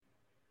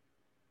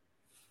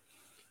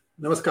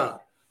Namaskar.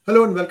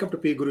 Hello and welcome to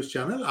P Guru's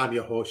channel. I'm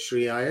your host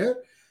Sri Iyer.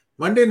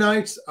 Monday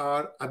nights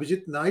are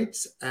Abhijit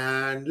nights,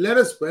 and let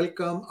us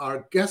welcome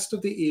our guest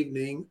of the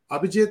evening,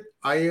 Abhijit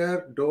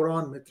Iyer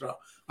Doron Mitra.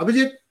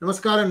 Abhijit,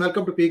 Namaskar and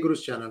welcome to P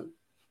Guru's channel.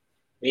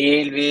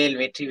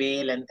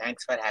 Vetrivel, and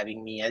thanks for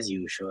having me as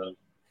usual.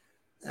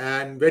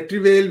 And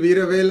Vetrivel,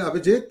 Veeravel,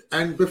 Abhijit.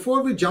 And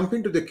before we jump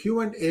into the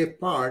Q&A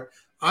part,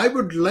 I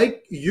would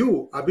like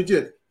you,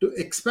 Abhijit, to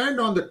expand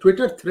on the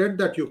Twitter thread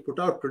that you put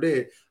out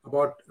today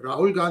about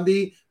Rahul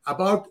Gandhi,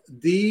 about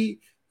the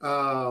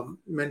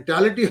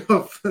mentality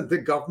of the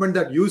government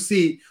that you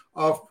see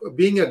of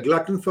being a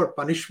glutton for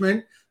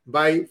punishment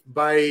by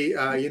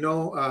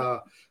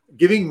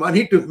giving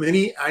money to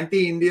many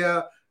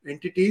anti-India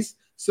entities.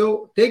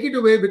 So take it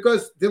away,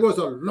 because there was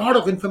a lot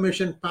of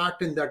information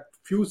packed in that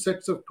few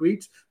sets of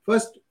tweets.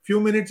 First few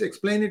minutes,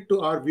 explain it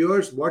to our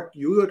viewers what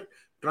you are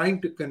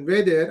trying to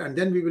convey there, and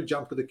then we will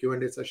jump to the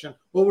Q&A session.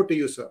 Over to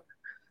you, sir.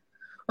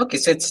 Okay,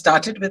 so it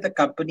started with a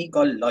company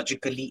called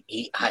Logically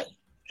AI,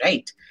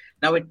 right?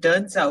 Now it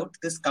turns out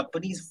this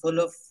company is full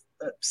of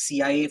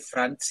CIA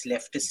fronts,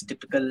 leftist,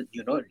 typical,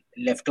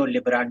 lefto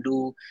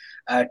liberando,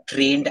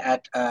 trained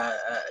at,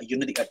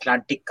 the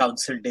Atlantic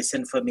Council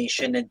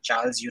Disinformation and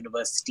Charles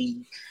University,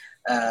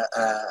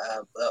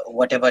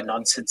 whatever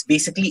nonsense.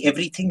 Basically,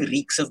 everything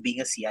reeks of being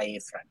a CIA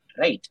front,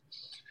 right?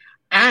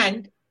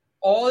 And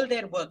all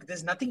their work,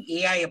 there's nothing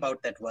AI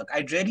about that work.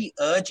 I'd really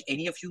urge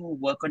any of you who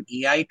work on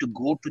AI to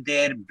go to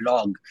their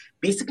blog.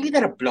 Basically,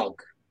 they're a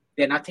blog.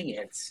 They're nothing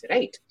else,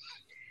 right?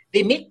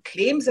 They make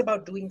claims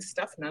about doing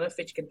stuff, none of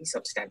which can be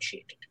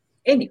substantiated.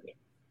 Anyway,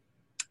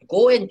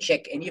 go and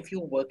check, any of you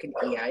who work in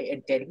AI,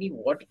 and tell me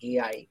what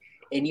AI,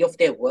 any of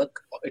their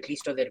work, at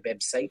least on their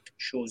website,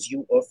 shows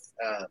you of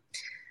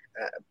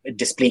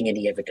displaying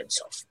any evidence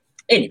of.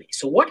 Anyway,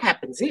 so what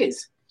happens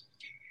is,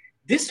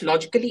 this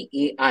Logically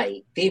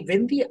AI, they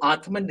win the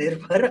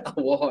Atmanirbhar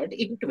Award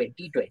in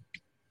 2020.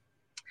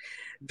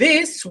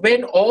 This,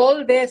 when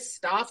all their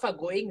staff are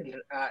going,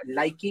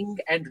 liking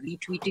and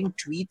retweeting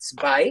tweets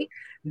by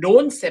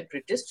known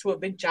separatists who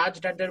have been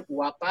charged under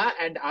UAPA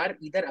and are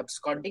either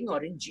absconding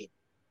or in jail.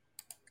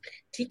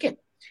 Okay.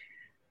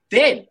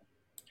 Then,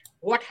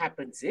 what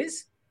happens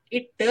is,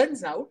 it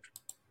turns out,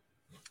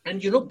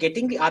 and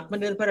getting the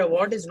Atmanirbhar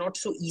Award is not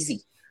so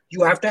easy.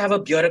 You have to have a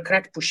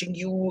bureaucrat pushing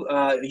you,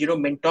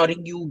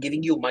 mentoring you,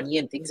 giving you money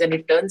and things. And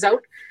it turns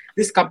out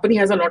this company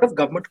has a lot of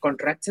government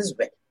contracts as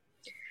well.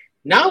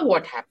 Now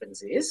what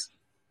happens is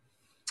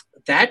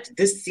that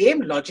this same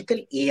Logical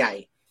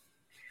AI,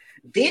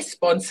 they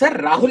sponsor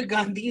Rahul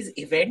Gandhi's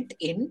event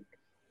in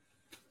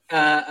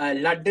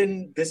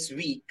London this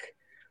week,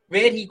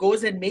 where he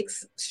goes and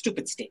makes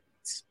stupid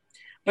statements.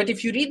 But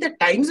if you read the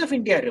Times of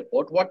India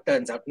report, what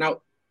turns out,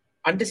 now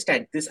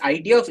understand, this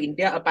idea of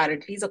India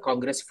apparently is a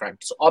Congress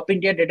front. So Op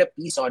India did a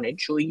piece on it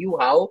showing you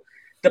how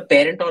the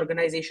parent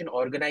organization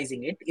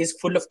organizing it is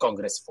full of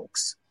Congress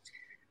folks.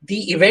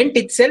 The event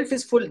itself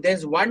is full.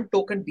 There's one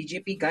token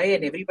BJP guy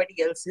and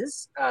everybody else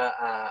is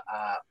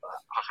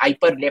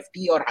hyper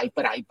lefty or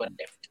hyper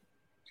left.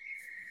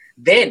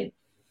 Then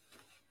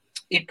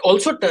it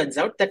also turns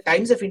out that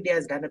Times of India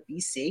has done a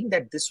piece saying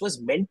that this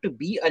was meant to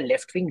be a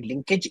left-wing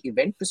linkage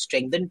event to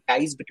strengthen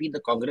ties between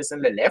the Congress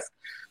and the left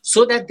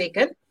so that they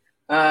can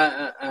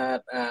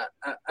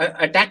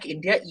attack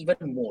India even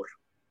more.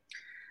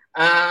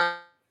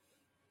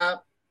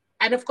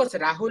 And of course,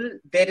 Rahul,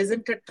 there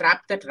isn't a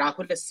trap that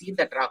Rahul has seen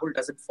that Rahul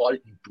doesn't fall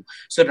into.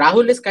 So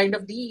Rahul is kind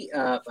of the,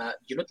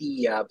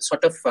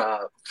 sort of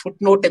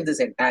footnote in this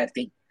entire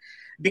thing.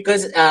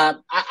 Because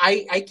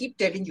I keep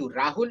telling you,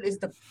 Rahul is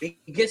the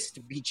biggest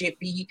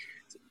BJP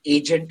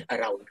agent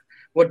around.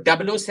 What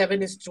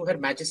 007 is to Her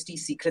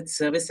Majesty's Secret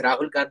Service,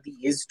 Rahul Gandhi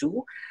is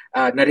to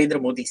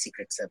Narendra Modi's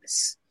Secret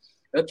Service.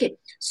 Okay,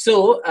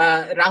 so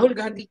Rahul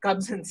Gandhi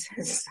comes and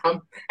says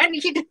and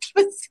he didn't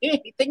even say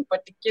anything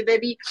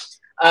particularly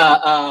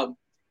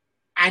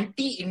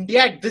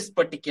anti-India at this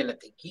particular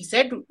thing. He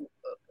said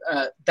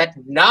that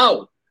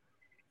now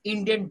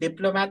Indian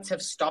diplomats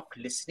have stopped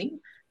listening.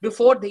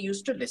 Before they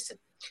used to listen.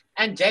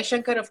 And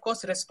Jaishankar, of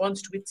course,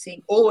 responds to it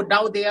saying, "Oh,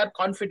 now they are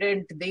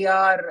confident. They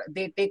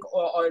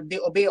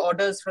obey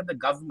orders from the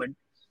government."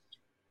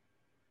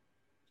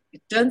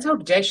 It turns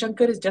out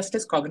Jaishankar is just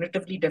as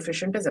cognitively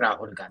deficient as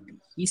Rahul Gandhi.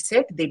 He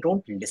said they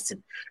don't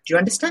listen. Do you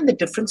understand the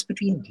difference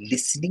between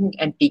listening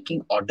and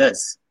taking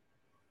orders?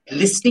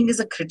 Listening is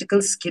a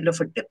critical skill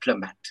of a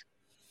diplomat.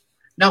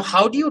 Now,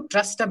 how do you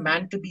trust a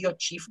man to be your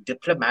chief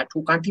diplomat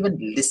who can't even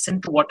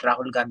listen to what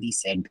Rahul Gandhi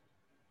said?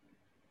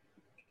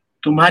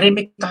 तुम्हारे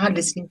में कहाँ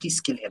listening की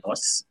skill है,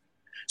 boss?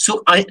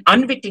 So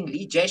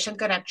unwittingly,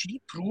 Jaishankar actually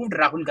proved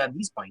Rahul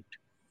Gandhi's point.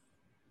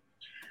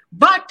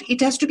 But it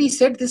has to be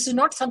said, this is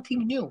not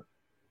something new.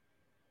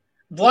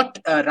 What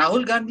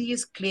Rahul Gandhi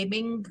is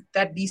claiming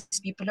that these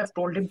people have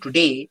told him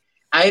today,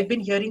 I have been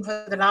hearing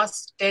for the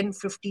last 10,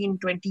 15,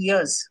 20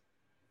 years.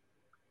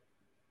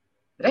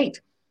 Right?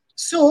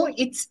 So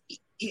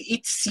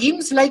it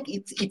seems like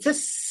it's a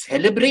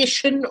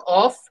celebration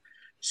of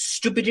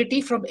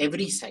stupidity from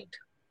every side.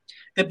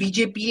 The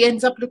BJP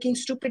ends up looking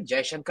stupid.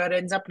 Jaishankar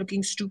ends up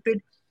looking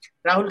stupid.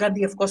 Rahul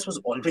Gandhi, of course, was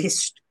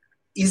always...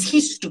 Is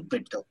he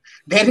stupid, though?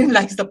 Therein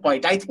lies the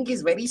point. I think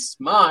he's very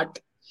smart,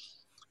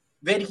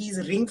 where he's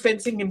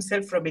ring-fencing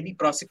himself from any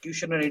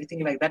prosecution or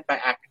anything like that by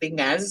acting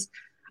as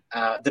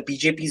the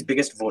BJP's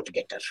biggest vote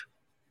getter.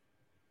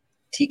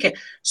 Okay.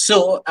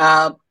 So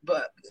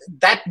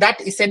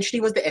that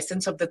essentially was the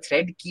essence of the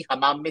thread. Ki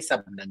hamam mein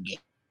sab nange.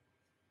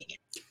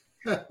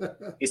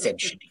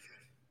 Essentially.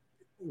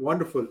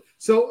 Wonderful.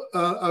 So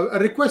a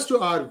request to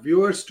our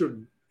viewers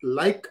to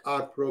like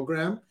our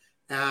program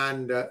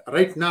and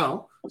right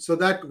now, so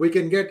that we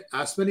can get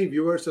as many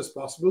viewers as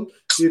possible.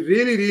 We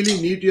really, really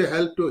need your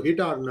help to hit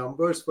our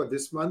numbers for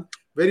this month.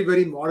 Very,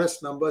 very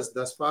modest numbers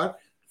thus far.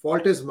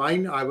 Fault is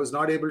mine. I was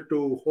not able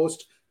to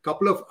host a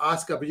couple of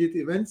Ask Abhijit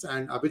events,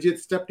 and Abhijit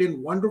stepped in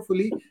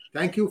wonderfully.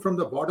 Thank you from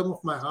the bottom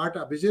of my heart,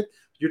 Abhijit.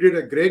 You did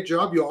a great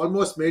job. You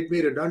almost made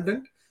me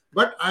redundant.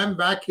 But I'm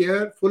back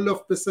here full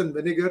of piss and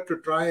vinegar to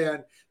try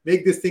and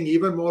make this thing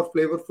even more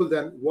flavorful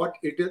than what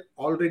it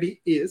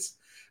already is.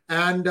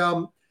 And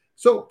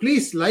so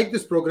please like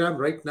this program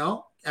right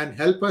now and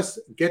help us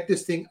get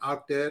this thing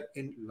out there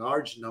in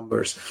large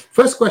numbers.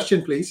 First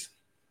question, please.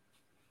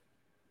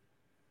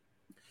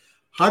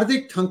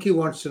 Hardik Thanki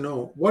wants to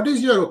know, what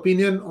is your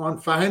opinion on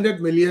 500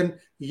 million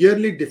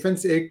yearly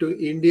defense aid to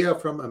India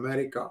from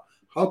America?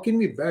 How can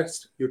we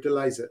best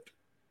utilize it?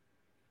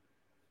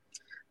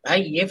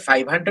 Bhai,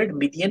 500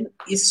 million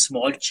is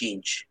small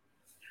change.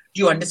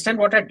 Do you understand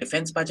what our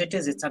defense budget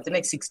is? It's something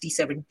like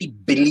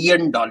 $60-70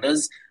 billion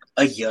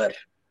a year.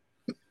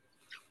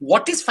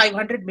 What is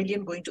 500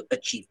 million going to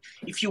achieve?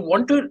 If you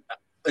want to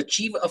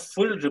achieve a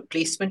full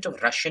replacement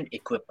of Russian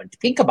equipment,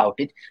 think about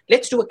it.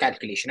 Let's do a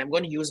calculation. I'm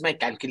going to use my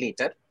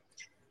calculator.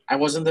 I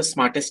wasn't the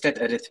smartest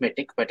at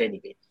arithmetic, but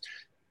anyway.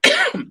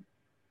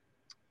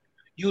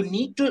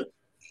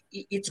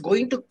 It's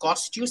going to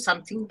cost you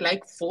something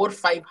like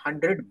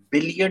 $400-500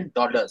 billion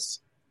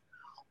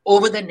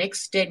over the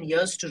next 10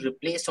 years to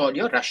replace all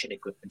your Russian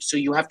equipment. So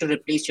you have to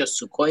replace your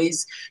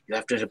Sukhois, you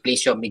have to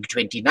replace your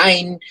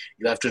MiG-29,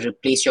 you have to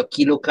replace your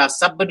Kilo-class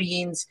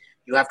submarines,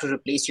 you have to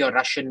replace your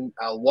Russian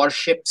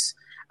warships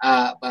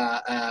of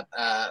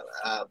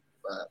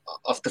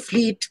the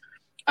fleet,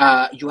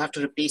 you have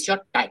to replace your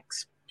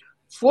tanks.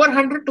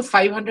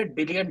 $400-500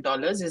 billion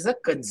is a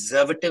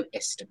conservative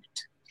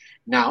estimate.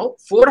 Now,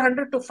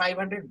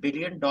 $400-500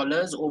 billion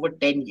over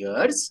 10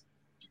 years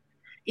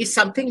is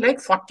something like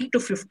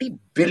 $40-50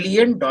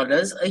 billion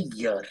a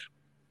year.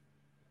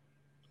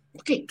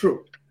 Okay.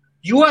 True.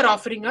 You are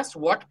offering us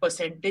what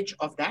percentage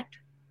of that?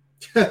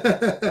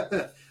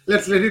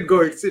 Let's let it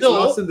go. It's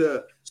lost in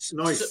the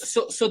noise.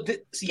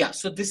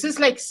 So this is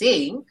like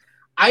saying,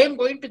 I am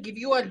going to give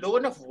you a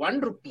loan of 1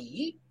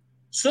 rupee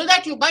so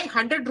that you buy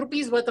 100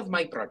 rupees worth of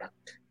my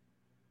product.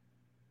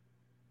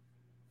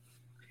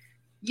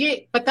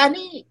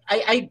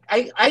 I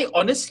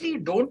honestly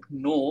don't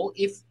know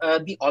if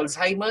the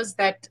Alzheimer's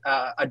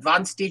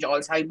advanced stage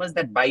Alzheimer's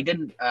that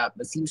Biden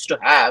seems to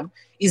have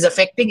is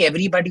affecting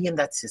everybody in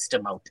that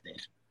system out there.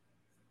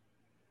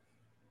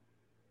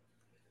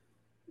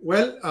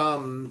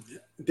 Well,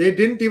 they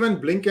didn't even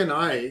blink an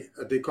eye,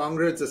 the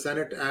Congress, the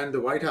Senate, and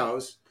the White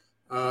House,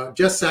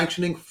 just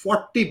sanctioning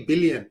 40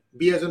 billion,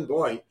 B as in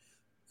boy,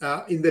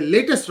 in the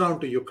latest round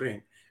to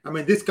Ukraine. I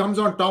mean, this comes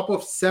on top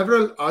of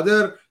several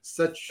other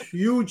such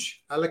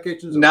huge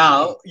allocations.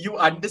 Now, you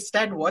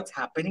understand what's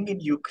happening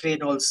in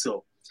Ukraine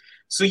also.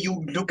 So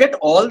you look at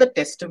all the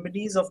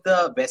testimonies of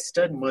the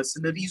Western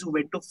mercenaries who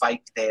went to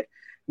fight there.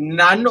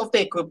 None of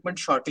the equipment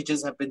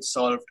shortages have been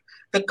solved.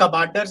 The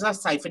commanders are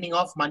siphoning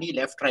off money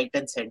left, right,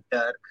 and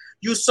center.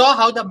 You saw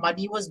how the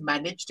money was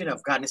managed in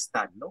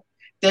Afghanistan, no?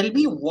 Tell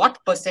me what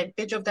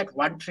percentage of that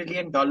 $1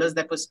 trillion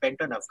that was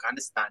spent on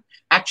Afghanistan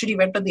actually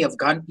went on the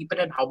Afghan people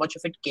and how much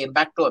of it came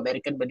back to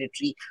American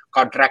military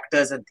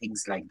contractors and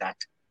things like that.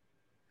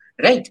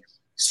 Right?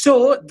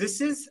 So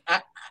this is,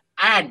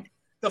 and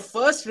the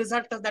first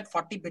result of that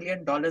 $40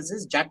 billion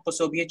is Jack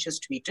Posobiec has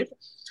tweeted,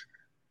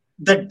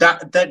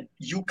 the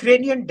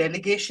Ukrainian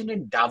delegation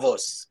in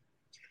Davos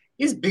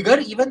is bigger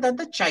even than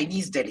the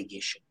Chinese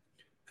delegation.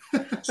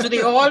 So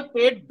they all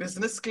paid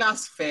business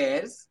class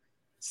fares.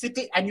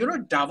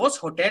 And Davos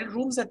hotel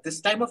rooms at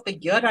this time of the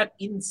year are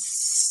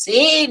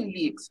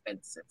insanely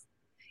expensive.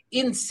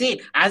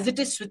 Insane. As it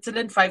is,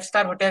 Switzerland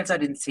 5-star hotels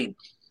are insane.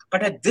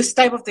 But at this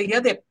time of the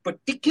year, they're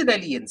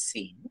particularly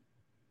insane.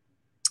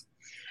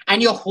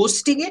 And you're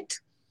hosting it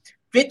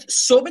with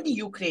so many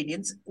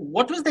Ukrainians.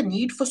 What was the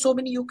need for so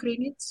many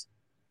Ukrainians?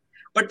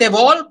 But they've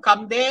all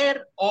come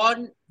there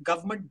on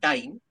government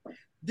dime.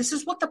 This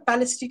is what the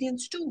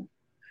Palestinians do.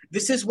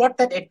 This is what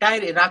that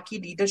entire Iraqi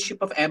leadership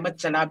of Ahmad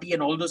Chalabi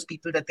and all those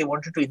people that they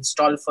wanted to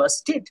install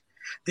first did.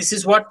 This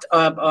is what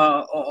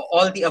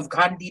all the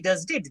Afghan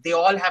leaders did. They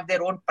all have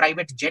their own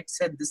private jets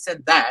and this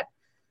and that.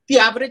 The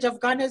average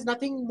Afghan has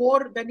nothing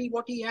more than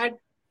what he had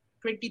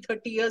 20,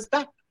 30 years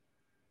back.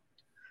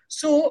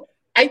 So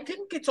I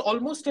think it's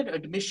almost an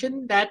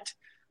admission that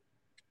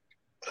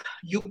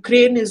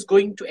Ukraine is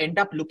going to end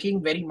up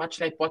looking very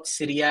much like what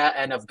Syria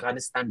and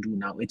Afghanistan do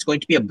now. It's going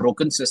to be a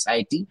broken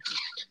society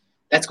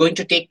that's going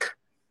to take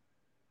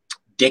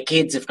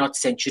decades, if not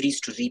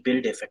centuries, to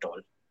rebuild, if at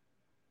all.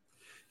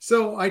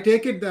 So I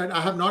take it that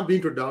I have not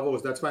been to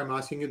Davos. That's why I'm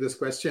asking you this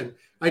question.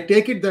 I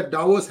take it that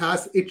Davos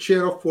has its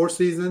share of Four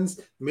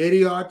Seasons,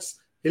 Marriott's,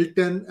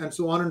 Hilton, and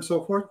so on and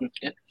so forth.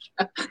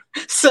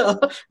 So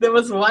there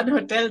was one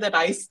hotel that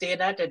I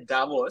stayed at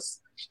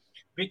Davos,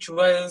 which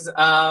was,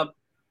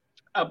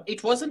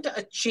 it wasn't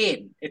a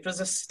chain. It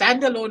was a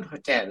standalone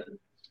hotel.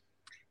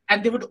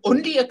 And they would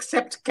only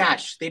accept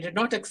cash. They did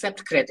not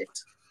accept credit.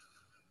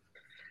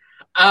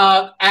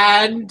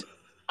 And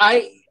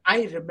I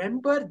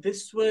remember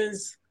this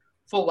was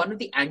for one of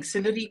the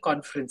ancillary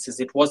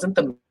conferences. It wasn't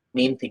the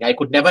main thing. I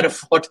could never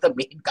afford the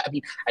main. I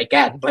mean, I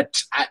can,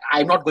 but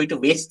I'm not going to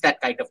waste that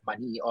kind of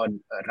money on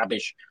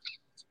rubbish.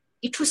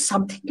 It was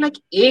something like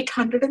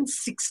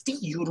 860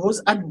 euros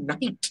a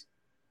night.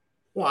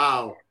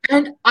 Wow.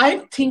 And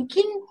I'm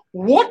thinking,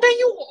 what are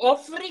you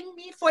offering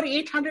me for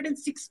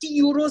 860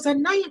 euros a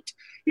night?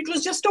 It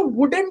was just a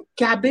wooden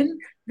cabin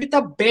with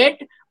a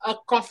bed, a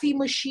coffee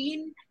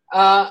machine,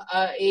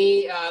 electric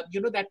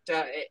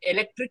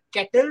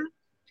kettle,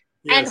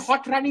 and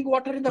hot running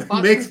water in the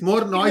bathroom. Makes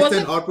more noise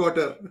than hot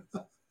water.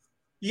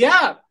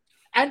 Yeah.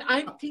 And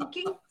I'm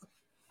thinking,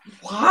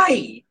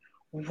 why?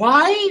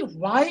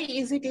 Why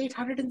is it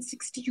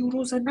 860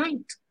 euros a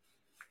night?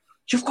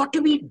 You've got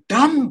to be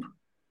dumb.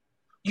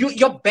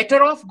 You're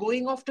better off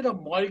going off to the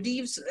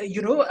Maldives,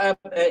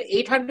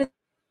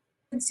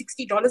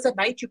 $860 a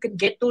night. You can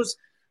get those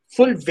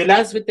full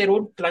villas with their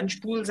own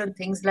plunge pools and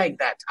things like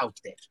that out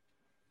there.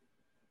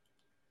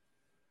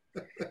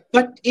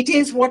 But it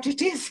is what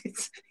it is.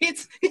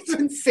 It's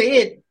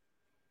insane.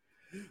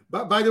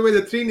 But by the way,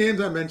 the three names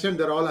I mentioned,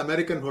 they're all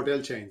American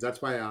hotel chains.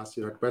 That's why I asked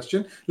you that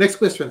question. Next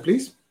question,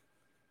 please.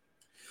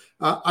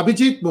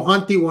 Abhijit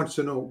Mohanty wants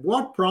to know,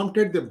 what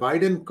prompted the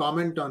Biden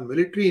comment on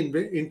military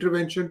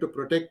intervention to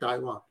protect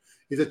Taiwan?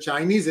 Is a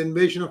Chinese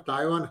invasion of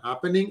Taiwan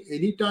happening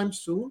anytime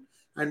soon?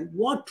 And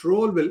what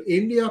role will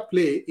India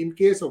play in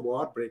case a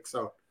war breaks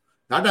out?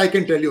 That I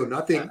can tell you,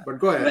 nothing, but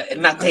go ahead.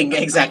 Nothing,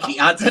 exactly.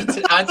 Answer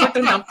to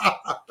number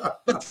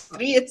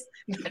three is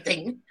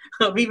nothing.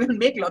 We will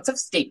make lots of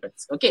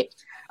statements. Okay.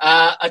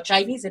 A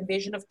Chinese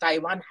invasion of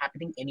Taiwan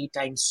happening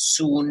anytime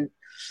soon.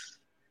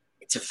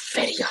 It's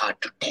very hard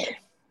to tell.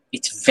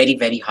 It's very,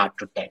 very hard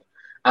to tell.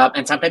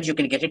 And sometimes you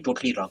can get it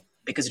totally wrong.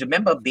 Because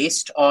remember,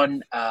 based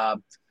on,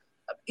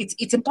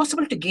 it's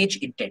impossible to gauge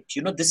intent.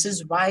 This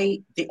is why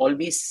they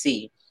always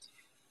say,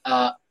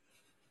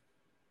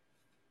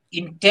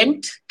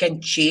 intent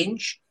can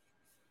change.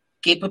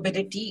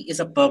 Capability is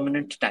a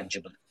permanent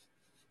tangible.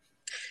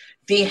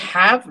 They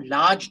have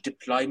large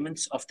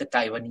deployments of the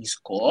Taiwanese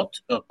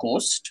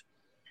coast.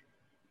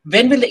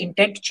 When will the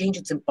intent change?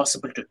 It's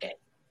impossible to tell.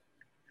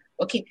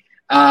 Okay.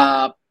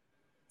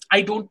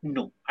 I don't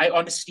know. I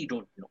honestly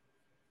don't know.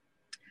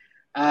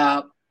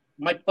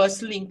 My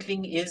personal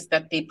inkling is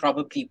that they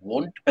probably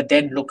won't, but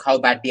then look how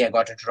badly I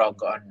got it wrong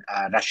on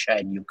Russia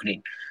and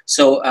Ukraine.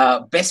 So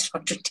best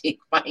not to take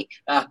my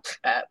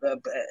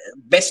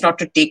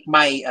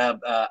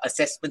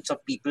assessments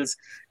of people's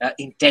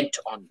intent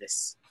on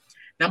this.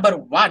 Number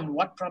one,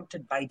 what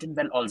prompted Biden?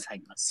 Well,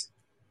 Alzheimer's.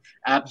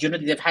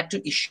 They've had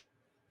to issue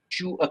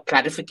a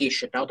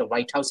clarification. Now the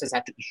White House has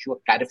had to issue a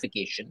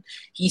clarification.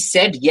 He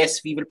said,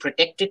 yes, we will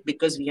protect it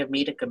because we have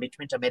made a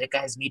commitment. America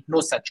has made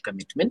no such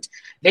commitment.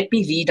 Let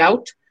me read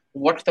out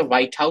what the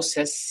White House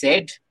has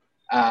said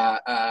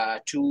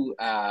to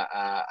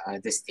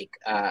this thing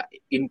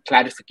in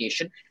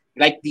clarification.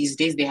 Like these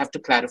days, they have to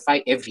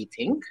clarify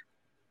everything.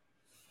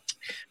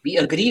 We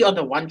agree on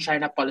the One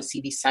China policy.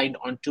 We signed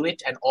onto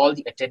it and all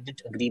the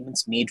attendant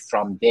agreements made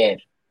from there.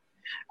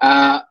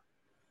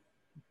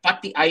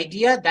 But the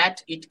idea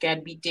that it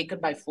can be taken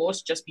by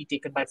force, just be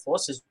taken by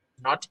force, is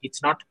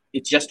it's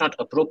just not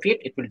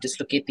appropriate. It will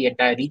dislocate the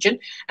entire region.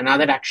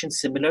 Another action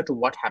similar to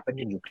what happened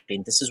in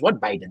Ukraine. This is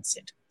what Biden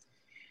said.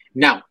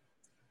 Now,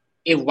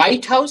 a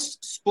White House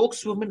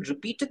spokeswoman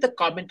repeated the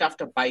comment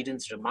after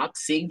Biden's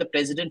remarks, saying the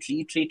president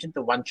reiterated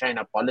the One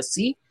China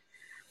policy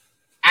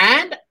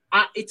and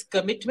its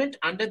commitment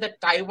under the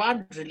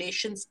Taiwan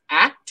Relations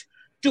Act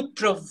to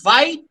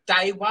provide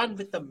Taiwan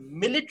with the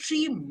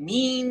military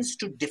means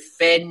to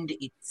defend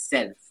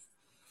itself.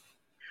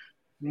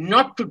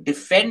 Not to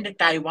defend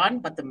Taiwan,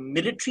 but the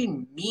military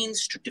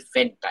means to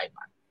defend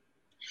Taiwan.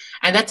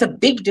 And that's a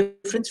big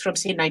difference from,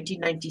 say,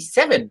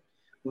 1997,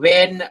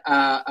 when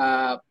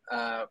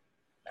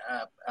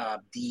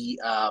the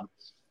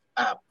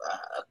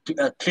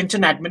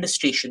Clinton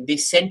administration, they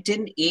sent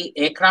in an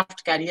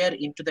aircraft carrier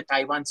into the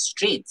Taiwan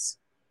Straits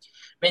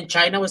when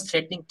China was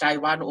threatening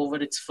Taiwan over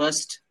its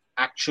first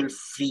actual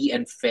free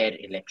and fair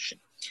election.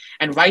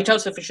 And White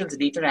House officials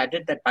later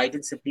added that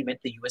Biden simply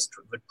meant the US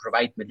would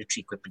provide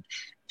military equipment.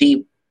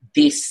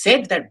 They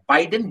said that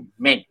Biden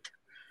meant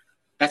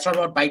That's not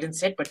what Biden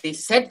said, but they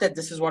said that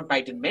this is what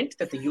Biden meant,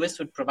 that the US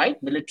would provide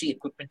military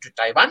equipment to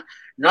Taiwan,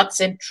 not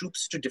send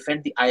troops to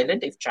defend the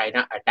island if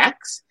China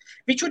attacks,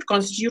 which would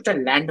constitute a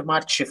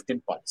landmark shift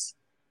in policy.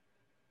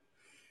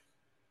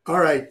 All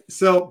right.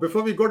 So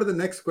before we go to the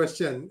next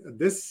question,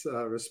 this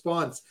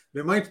response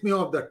reminds me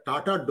of the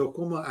Tata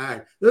Docomo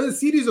ad. There's a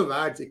series of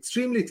ads,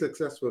 extremely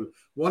successful.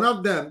 One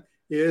of them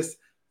is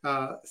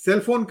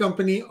cell phone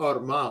company और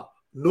माँ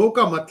no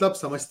का मतलब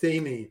समझते ही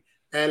नहीं.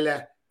 L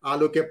है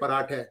आलू के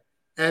पराठे,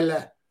 L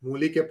है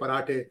मूली के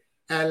पराठे,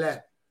 L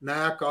है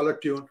नया caller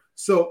tune.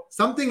 So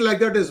something like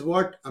that is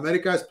what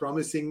America is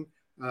promising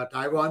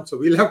Taiwan. So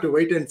we'll have to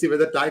wait and see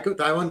whether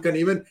Taiwan can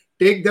even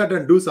take that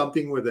and do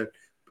something with it.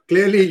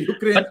 Clearly,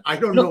 Ukraine, but I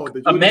don't know.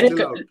 The jury is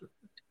still out.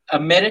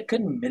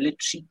 American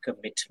military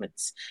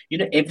commitments.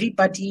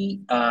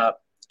 Everybody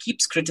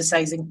keeps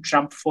criticizing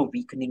Trump for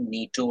weakening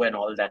NATO and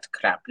all that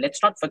crap.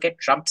 Let's not forget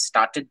Trump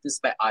started this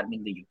by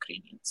arming the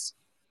Ukrainians.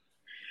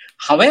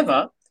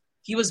 However,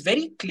 he was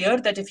very clear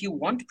that if you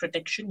want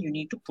protection, you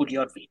need to pull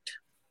your weight.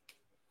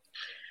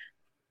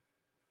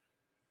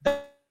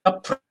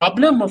 The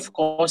problem, of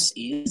course,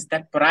 is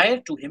that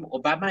prior to him,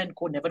 Obama and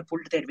co never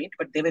pulled their weight,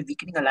 but they were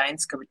weakening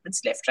alliance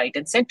commitments left, right,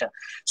 and center.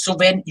 So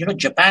when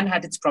Japan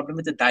had its problem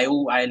with the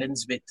Diaoyu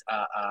Islands with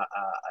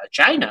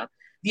China,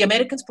 the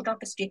Americans put out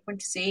a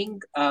statement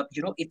saying,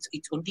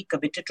 it's only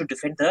committed to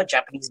defend the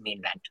Japanese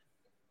mainland,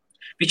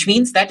 which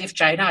means that if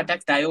China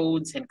attacks Diaoyu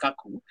and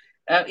Senkaku,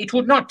 it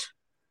would not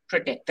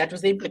protect. That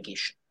was the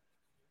implication.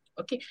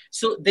 Okay,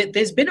 so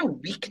there's been a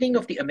weakening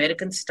of the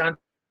American stance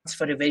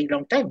for a very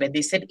long time. When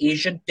they said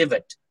Asian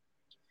pivot,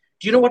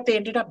 do you know what they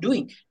ended up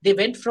doing? They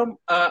went from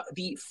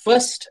the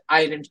first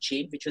island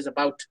chain, which was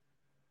about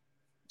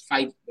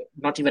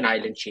not even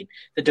island chain,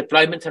 the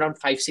deployment around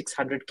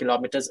 500-600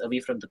 kilometers away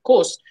from the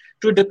coast,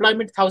 to a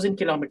deployment 1,000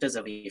 kilometers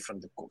away from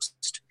the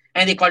coast.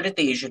 And they called it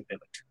the Asian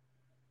pivot.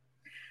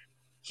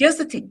 Here's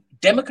the thing.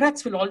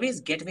 Democrats will always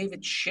get away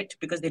with shit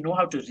because they know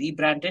how to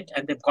rebrand it,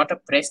 and they've got a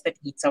press that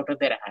eats out of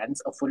their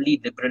hands, a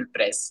fully liberal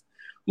press,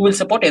 who will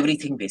support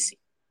everything they say.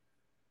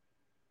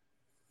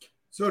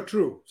 So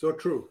true. So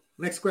true.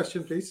 Next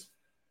question, please.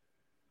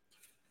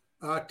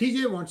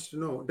 TJ wants to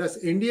know, does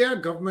India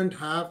government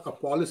have a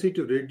policy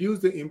to reduce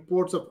the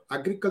imports of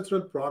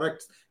agricultural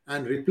products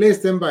and replace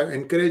them by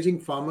encouraging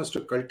farmers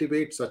to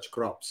cultivate such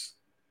crops?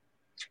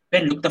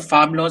 Well, look, the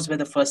farm laws were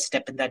the first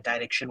step in that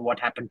direction. What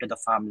happened to the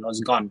farm laws?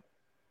 Gone.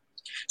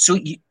 So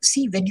you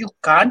see, when you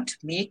can't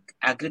make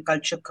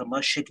agriculture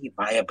commercially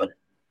viable,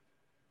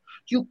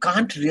 you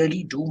can't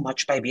really do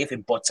much by way of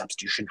import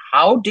substitution.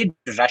 How did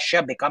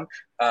Russia become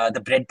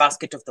the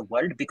breadbasket of the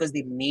world? Because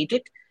they made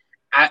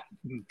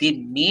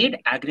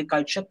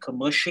agriculture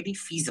commercially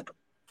feasible.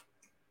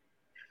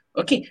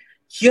 Okay,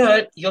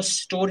 here your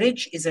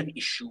storage is an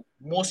issue.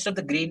 Most of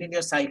the grain in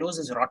your silos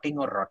is rotting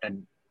or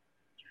rotten.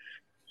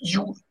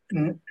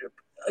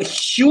 A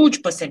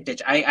huge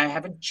percentage, I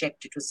haven't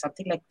checked, it was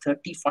something like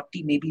 30,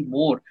 40, maybe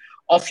more,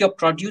 of your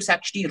produce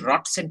actually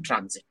rots in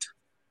transit.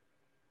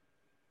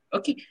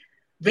 Okay,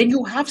 when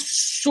you have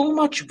so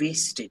much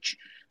wastage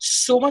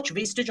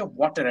of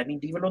water, I mean,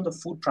 even on the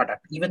food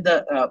product, even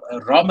the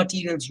raw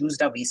materials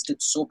used are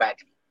wasted so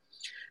badly.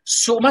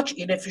 So much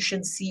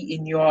inefficiency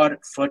in your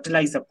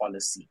fertilizer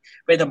policy,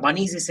 where the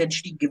money is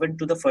essentially given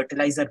to the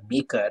fertilizer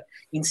maker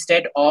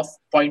instead of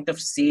point of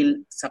sale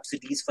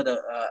subsidies for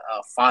the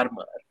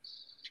farmer.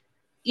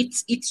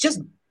 It's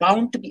just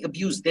bound to be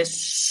abused. There's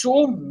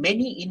so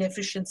many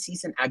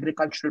inefficiencies in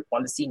agricultural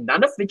policy,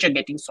 none of which are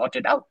getting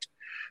sorted out.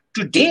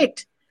 To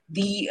date,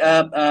 the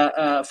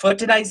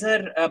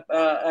fertilizer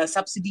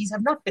subsidies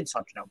have not been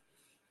sorted out.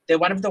 They're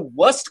one of the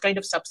worst kind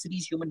of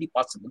subsidies humanly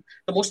possible,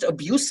 the most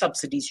abused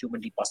subsidies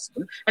humanly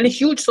possible, and a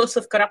huge source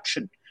of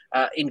corruption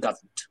in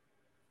government.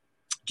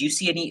 Do you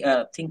see any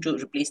thing to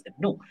replace them?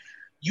 No.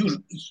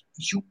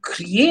 You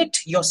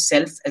create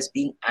yourself as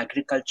being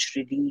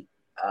agriculturally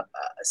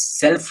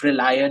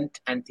self-reliant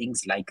and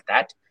things like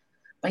that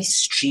by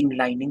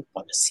streamlining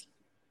policy.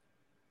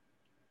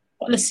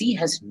 Policy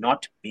has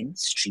not been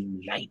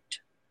streamlined.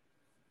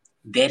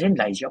 Therein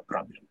lies your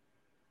problem.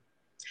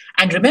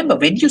 And remember,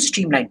 when you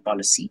streamline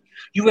policy,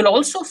 you will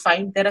also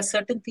find there are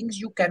certain things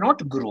you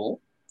cannot grow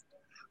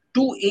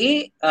to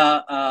a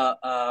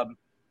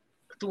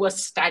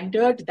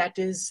standard that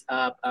is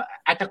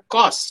at a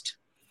cost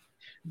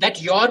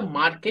that your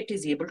market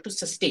is able to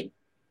sustain.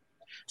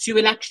 So you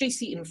will actually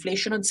see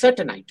inflation on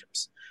certain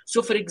items.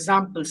 So for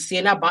example,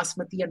 Sela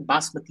Basmati and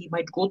Basmati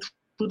might go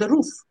through the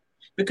roof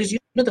because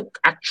the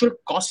actual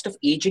cost of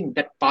aging,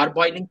 that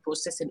parboiling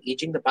process in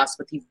aging the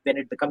Basmati when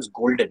it becomes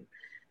golden,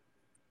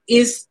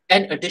 is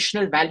an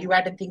additional value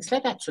add and things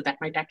like that. So that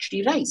might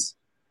actually rise.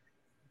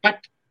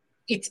 But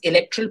it's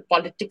electoral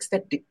politics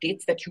that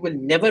dictates that you will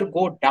never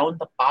go down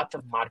the path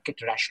of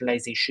market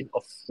rationalization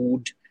of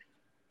food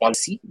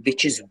policy,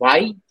 which is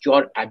why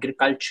your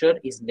agriculture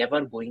is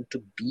never going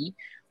to be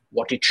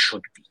what it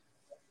should be.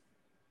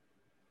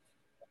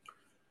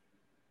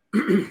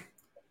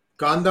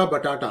 Kanda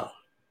Batata.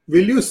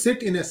 Will you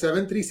sit in a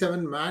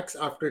 737 MAX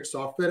after its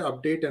software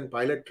update and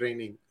pilot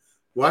training?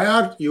 Why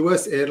are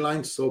US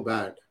airlines so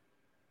bad?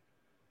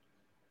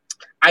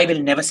 I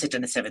will never sit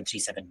in a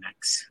 737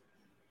 MAX.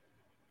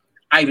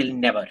 I will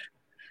never.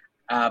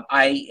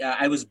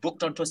 I was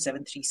booked onto a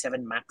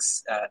 737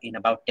 MAX in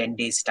about 10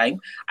 days' time.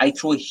 I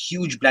threw a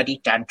huge bloody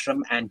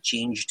tantrum and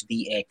changed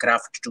the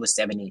aircraft to a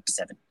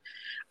 787.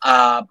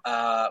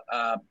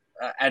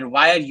 And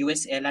why are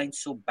US airlines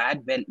so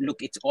bad? Well,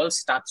 look, it all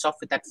starts off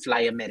with that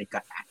Fly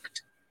America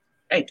Act,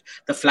 right?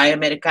 The Fly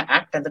America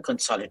Act and the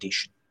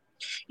consolidation.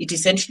 It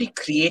essentially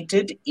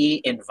created an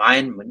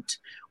environment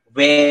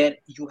where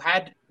you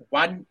had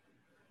one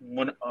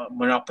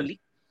monopoly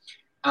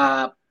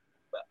and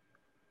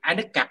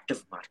a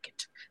captive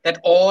market, that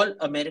all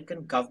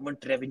American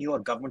government revenue or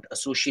government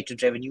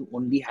associated revenue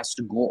only has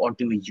to go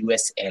onto a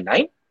US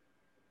airline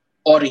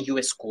or a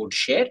US code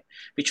share,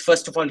 which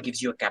first of all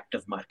gives you a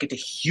captive market, a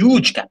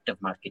huge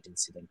captive market,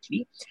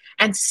 incidentally.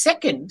 And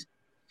second,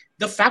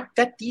 the fact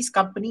that these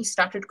companies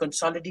started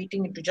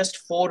consolidating into just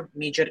four,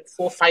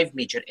 five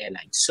major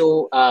airlines.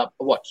 So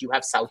you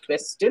have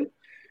Southwest still,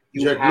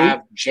 you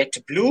have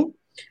JetBlue,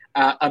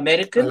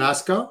 American,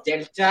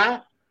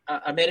 Delta,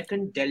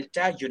 American,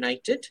 Delta,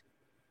 United,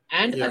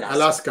 and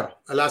Alaska.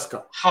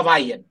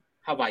 Hawaiian.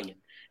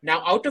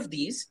 Now, out of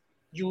these,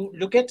 you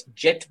look at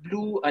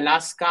JetBlue,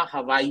 Alaska,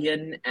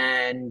 Hawaiian,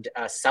 and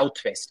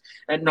Southwest.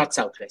 Not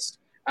Southwest.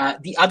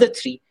 The other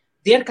three,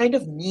 they are kind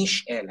of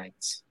niche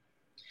airlines.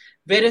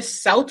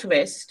 Whereas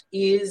Southwest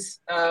is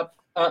a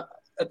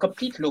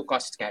complete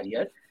low-cost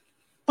carrier.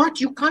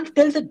 But you can't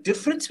tell the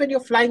difference when you're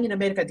flying in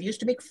America. They used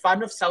to make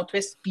fun of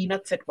Southwest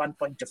peanuts at one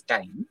point of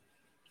time.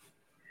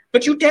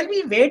 But you tell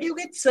me, where do you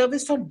get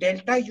service on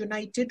Delta,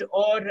 United,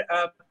 or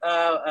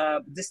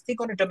this thing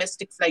on a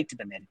domestic flight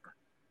in America?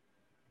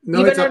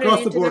 No, even it's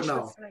across the board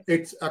now. Flight.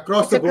 It's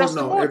across the board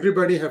now.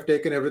 Everybody have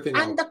taken everything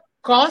out. And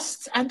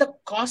the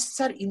costs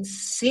are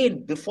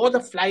insane. Before the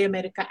Fly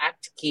America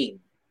Act came,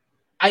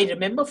 I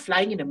remember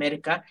flying in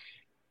America,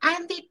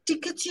 and the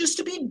tickets used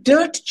to be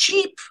dirt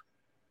cheap.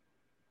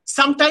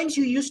 Sometimes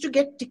you used to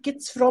get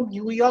tickets from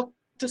New York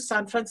to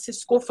San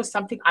Francisco for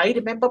something. I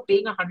remember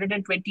paying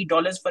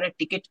 $120 for a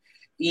ticket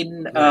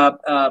in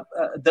the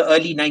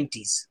early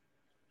 90s.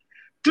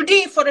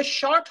 Today, for a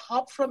short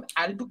hop from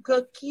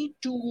Albuquerque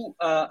to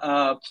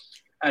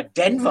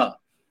Denver,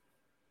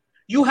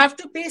 you have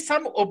to pay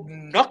some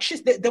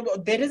obnoxious...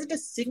 There isn't a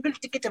single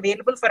ticket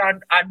available for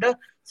under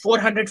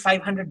 $400,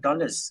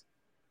 $500.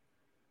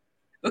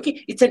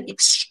 Okay, it's an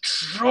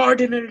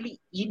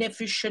extraordinarily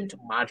inefficient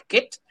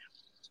market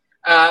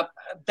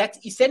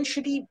that's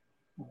essentially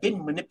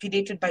been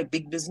manipulated by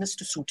big business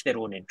to suit their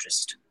own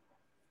interest.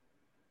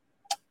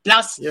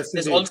 Plus,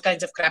 there's all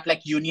kinds of crap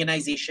like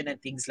unionization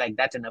and things like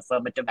that, and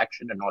affirmative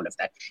action and all of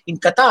that. In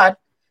Qatar,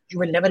 you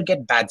will never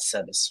get bad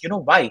service. You know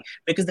why?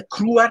 Because the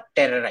crew are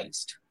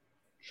terrorized.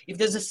 If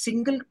there's a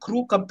single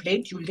crew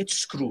complaint, you will get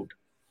screwed.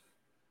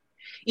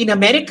 In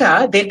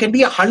America, there can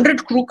be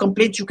 100 crew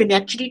complaints. You can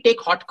actually take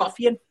hot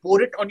coffee and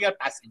pour it on your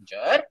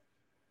passenger,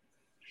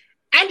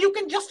 and you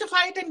can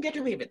justify it and get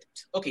away with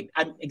it. Okay,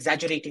 I'm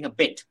exaggerating a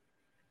bit.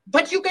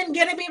 But you can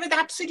get away with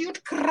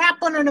absolute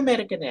crap on an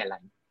American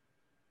airline.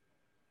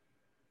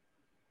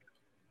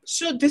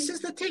 So this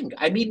is the thing.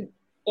 I mean,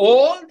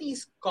 all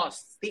these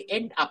costs, they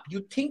end up,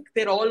 you think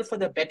they're all for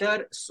the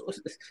better. So,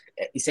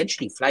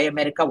 essentially, Fly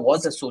America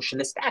was a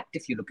socialist act,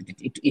 if you look at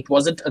it. It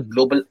wasn't a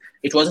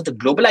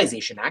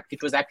globalization act.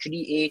 It was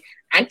actually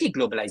a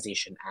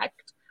anti-globalization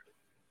act.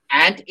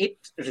 And it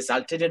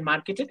resulted in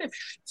market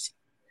inefficiency.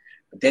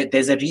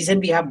 There's a reason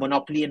we have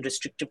Monopoly and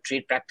Restrictive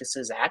Trade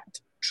Practices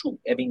Act. True.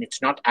 I mean,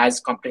 it's not as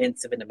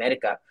comprehensive in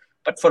America,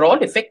 but for all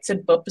effects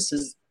and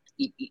purposes,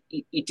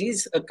 it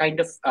is a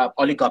kind of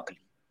oligopoly.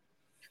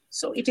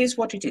 So it is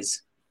what it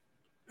is.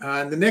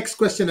 And the next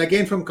question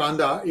again from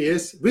Kanda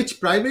is, which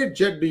private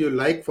jet do you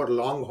like for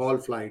long-haul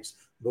flights?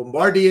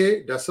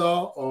 Bombardier,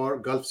 Dassault,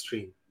 or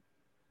Gulfstream?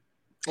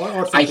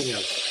 Or something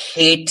else?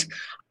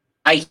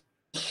 I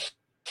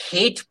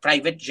hate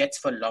private jets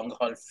for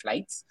long-haul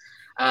flights.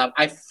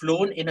 I've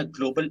flown in a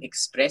Global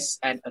Express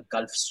and a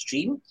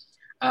Gulfstream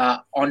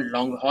on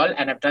long haul,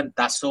 and I've done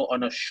Dassault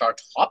on a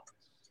short hop.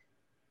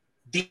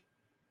 They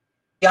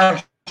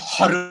are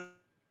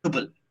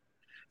horrible.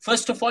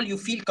 First of all, you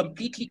feel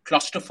completely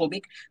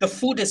claustrophobic. The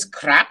food is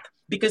crap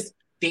because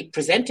they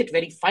present it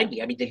very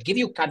finely. I mean, they'll give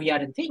you caviar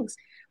and things,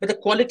 but the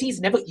quality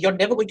is you're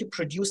never going to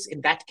produce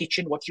in that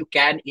kitchen what you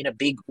can in a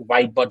big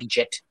wide-body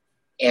jet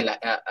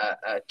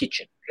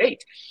kitchen,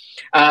 right?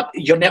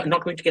 You're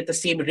not going to get the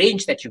same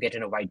range that you get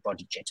in a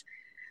wide-body jet.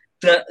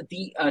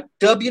 The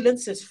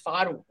turbulence is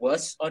far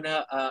worse on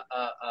a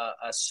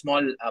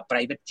small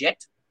private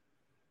jet.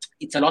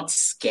 It's a lot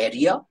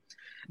scarier.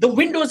 The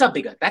windows are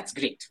bigger. That's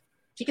great.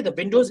 Okay, the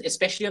windows,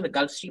 especially on the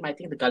Gulfstream, I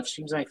think the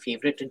Gulfstream is my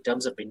favorite in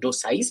terms of window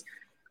size,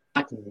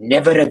 but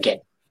never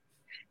again.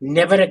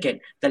 Never again.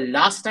 The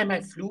last time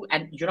I flew,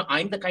 and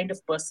I'm the kind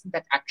of person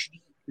that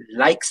actually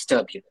likes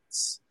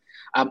turbulence.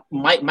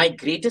 My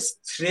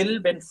greatest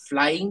thrill when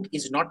flying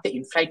is not the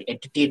in-flight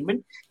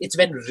entertainment. It's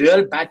when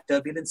real bad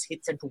turbulence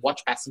hits and to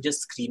watch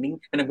passengers screaming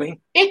and I'm going,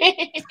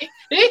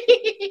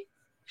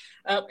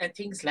 and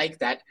things like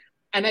that.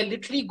 And I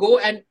literally go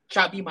and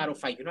chabi maro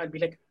fight. I'll be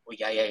like, oh,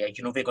 yeah.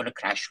 We're going to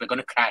crash.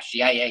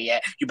 Yeah.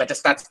 You better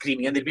start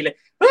screaming. And they'll be like,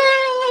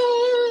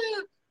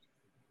 ah!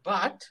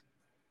 But,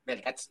 well,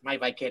 that's my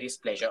vicarious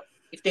pleasure.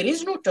 If there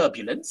is no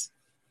turbulence,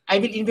 I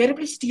will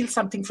invariably steal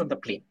something from the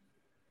plane.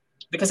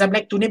 Because I'm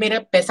like, tune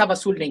mera paisa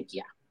vasool nahi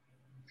kiya.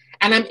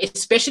 And I'm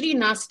especially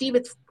nasty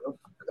with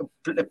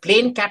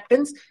plane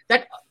captains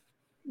that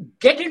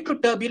get into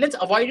turbulence,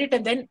 avoid it,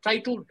 and then try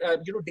to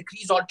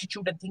decrease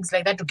altitude and things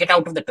like that to get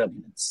out of the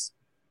turbulence.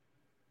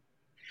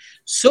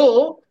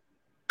 So,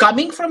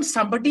 coming from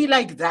somebody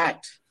like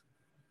that,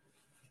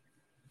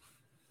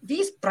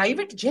 these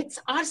private jets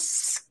are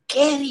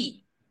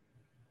scary.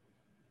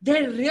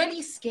 They're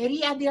really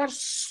scary and they are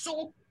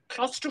so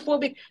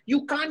claustrophobic.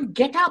 You can't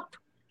get up.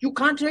 You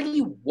can't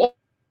really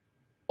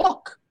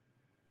walk.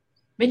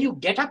 When you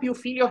get up, you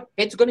feel your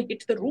head's going to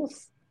hit the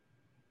roof.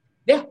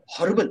 They're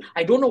horrible.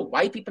 I don't know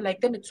why people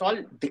like them. It's all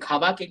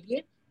dikhawa ke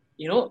liye,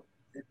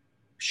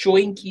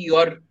 showing ki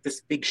you're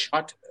this big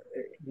shot.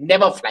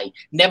 Never fly.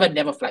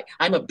 Never fly.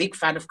 I'm a big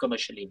fan of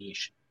commercial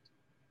aviation.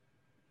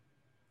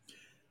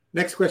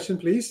 Next question,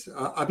 please.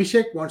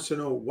 Abhishek wants to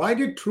know, why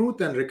did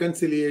truth and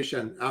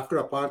reconciliation after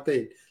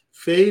apartheid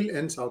fail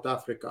in South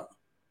Africa?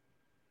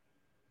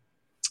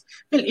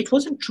 Well, it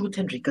wasn't truth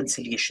and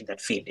reconciliation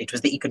that failed. It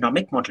was the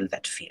economic model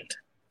that failed.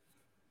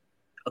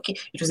 Okay,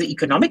 it was the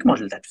economic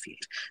model that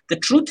failed. The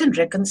truth and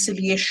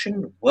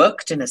reconciliation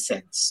worked in a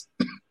sense.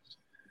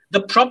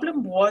 The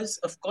problem was,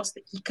 of course,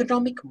 the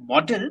economic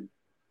model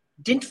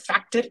didn't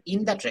factor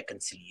in that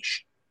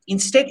reconciliation.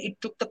 Instead,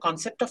 it took the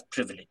concept of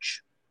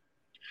privilege.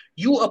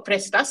 You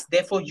oppressed us,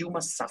 therefore you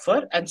must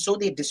suffer. And so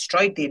they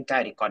destroyed the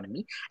entire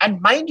economy.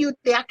 And mind you,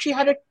 they actually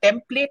had a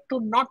template to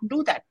not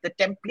do that. The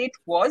template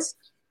was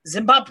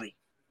Zimbabwe.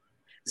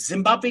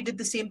 Zimbabwe did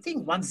the same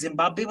thing. Once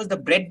Zimbabwe was the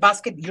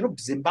breadbasket.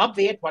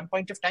 Zimbabwe at one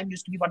point of time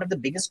used to be one of the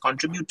biggest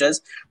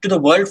contributors to the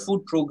World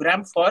Food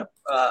Program for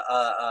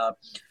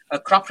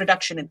crop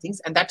production and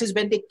things. And that is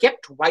when they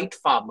kept white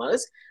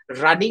farmers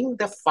running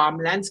the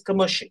farmlands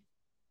commercially.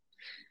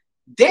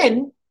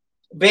 Then,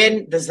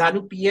 when the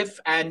ZANU-PF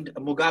and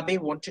Mugabe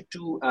wanted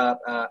to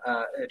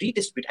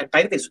redistribute, and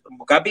by the way,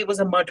 Mugabe was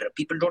a murderer.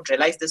 People don't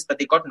realize this, but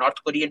they got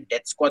North Korean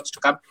death squads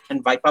to come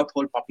and wipe out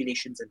whole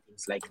populations and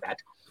things like that.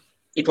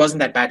 It wasn't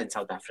that bad in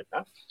South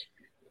Africa.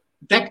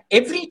 That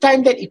every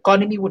time that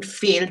economy would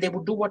fail, they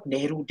would do what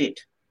Nehru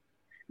did.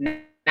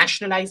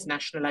 Nationalize.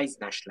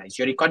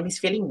 Your economy is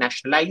failing,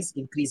 nationalize,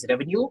 increase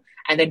revenue,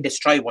 and then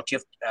destroy what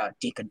you've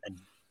taken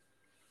anew.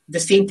 The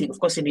same thing, of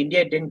course, in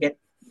India, it didn't get,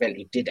 well,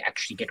 it did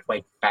actually get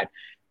quite bad.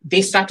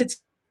 They started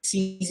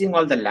seizing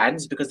all the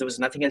lands because there was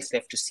nothing else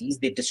left to seize.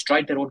 They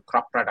destroyed their own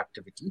crop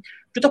productivity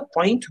to the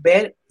point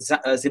where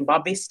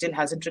Zimbabwe still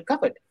hasn't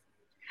recovered.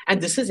 And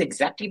this is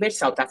exactly where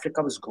South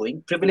Africa was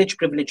going. Privilege.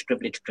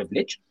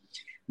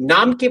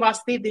 Naam ke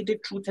vaste, they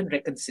did truth and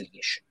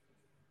reconciliation.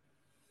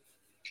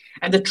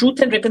 And the truth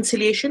and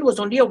reconciliation was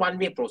only a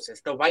one-way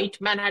process. The white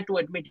man had to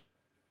admit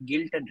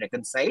guilt and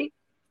reconcile.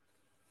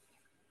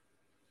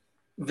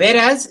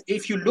 Whereas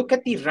if you look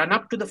at the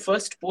run-up to the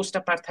first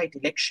post-apartheid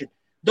election,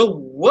 the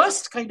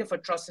worst kind of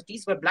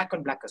atrocities were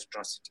black-on-black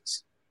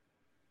atrocities.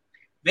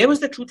 Where was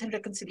the truth and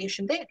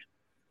reconciliation there?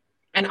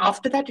 And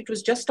after that, it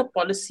was just a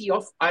policy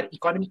of our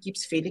economy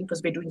keeps failing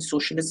because we're doing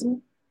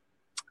socialism.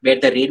 We're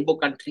the rainbow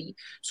country,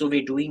 so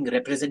we're doing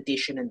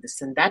representation and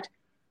this and that.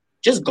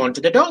 Just gone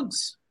to the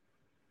dogs.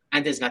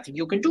 And there's nothing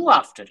you can do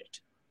after it.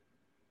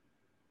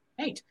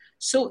 Right?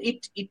 So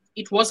it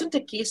wasn't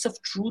a case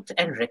of truth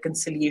and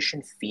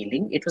reconciliation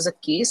failing. It was a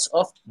case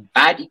of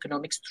bad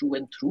economics through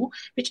and through,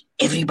 which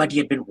everybody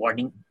had been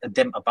warning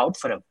them about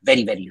for a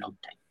very, very long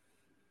time.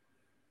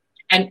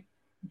 And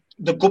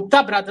the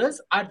Gupta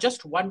brothers are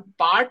just one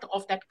part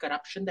of that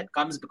corruption that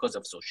comes because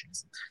of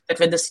socialism. That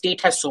when the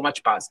state has so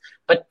much power.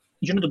 But,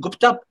 the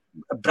Gupta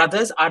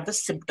brothers are the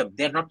symptom.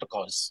 They're not the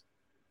cause.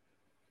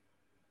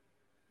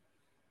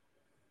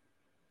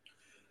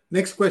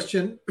 Next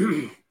question.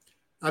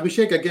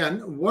 Abhishek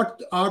again, what's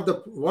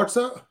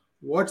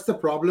the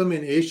problem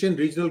in Asian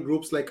regional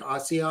groups like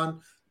ASEAN,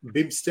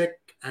 BIMSTEC,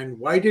 and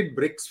why did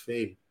BRICS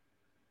fail?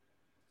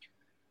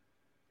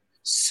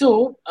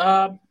 So,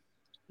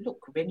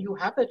 look, when you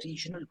have a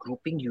regional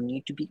grouping, you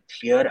need to be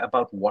clear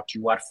about what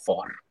you are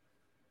for.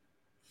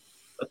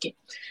 Okay.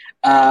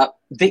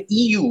 The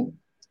EU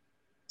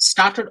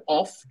started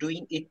off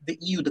doing it.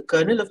 The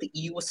kernel of the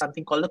EU was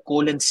something called the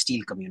Coal and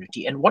Steel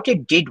Community. And what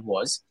it did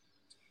was,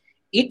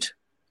 it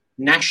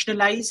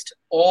nationalized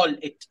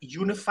it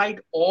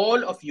unified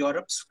all of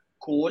Europe's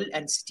coal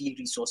and steel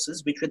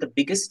resources, which were the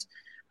biggest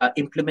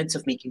implements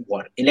of making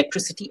war,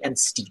 electricity and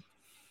steel.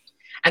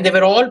 And they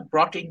were all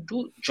brought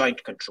into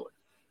joint control.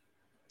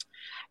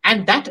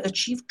 And that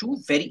achieved two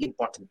very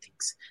important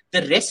things.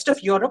 The rest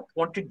of Europe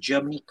wanted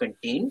Germany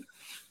contained,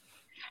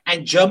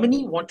 and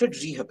Germany wanted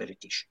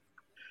rehabilitation.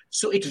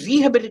 So it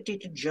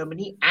rehabilitated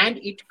Germany and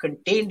it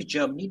contained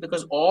Germany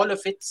because all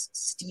of its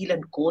steel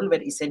and coal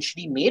were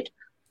essentially made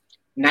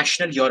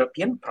national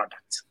European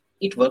products.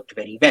 It worked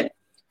very well.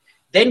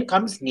 Then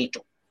comes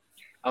NATO.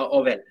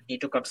 Or well,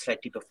 NATO comes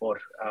slightly before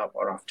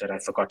or after,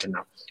 I've forgotten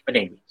now. But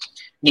anyway,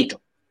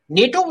 NATO.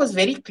 NATO was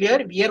very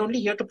clear, we are only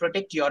here to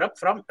protect Europe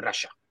from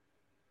Russia.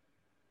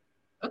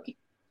 Okay.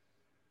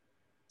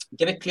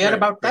 They were clear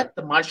about that.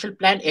 The Marshall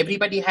Plan,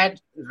 everybody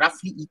had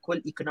roughly equal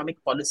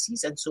economic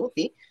policies, and so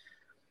the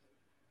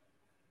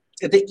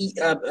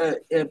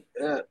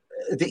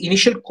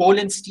initial coal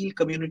and steel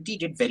community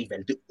did very well.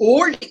 The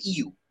old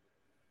EU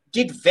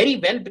did very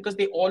well because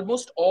they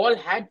almost all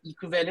had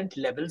equivalent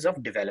levels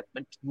of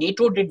development.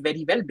 NATO did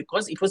very well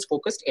because it was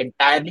focused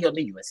entirely on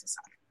the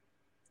USSR.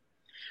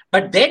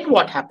 But then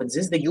what happens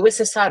is the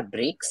USSR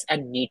breaks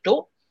and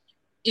NATO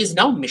is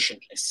now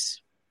missionless.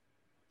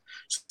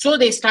 So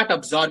they start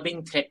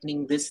absorbing,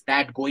 threatening this,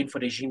 that, going for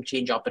regime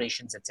change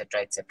operations,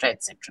 etc., etc.,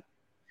 etc.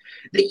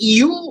 The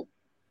EU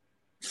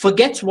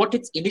forgets what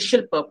its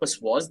initial purpose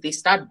was. They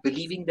start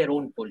believing their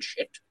own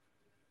bullshit.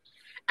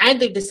 And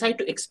they decide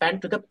to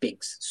expand to the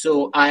pigs.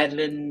 So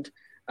Ireland,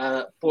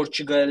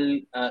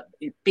 Portugal,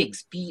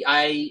 pigs,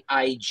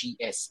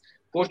 PIIGS.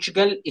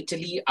 Portugal,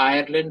 Italy,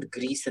 Ireland,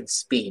 Greece, and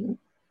Spain,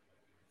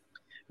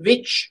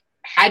 which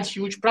had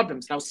huge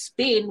problems. Now,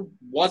 Spain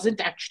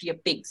wasn't actually a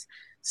pigs.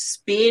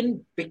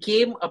 Spain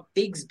became a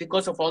pigs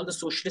because of all the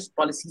socialist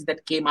policies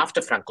that came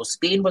after Franco.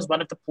 Spain was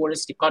one of the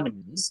poorest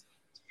economies,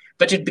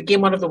 but it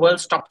became one of the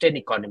world's top 10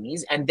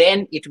 economies. And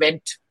then it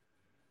went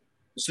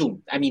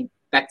zoom. I mean,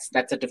 that's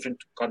a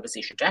different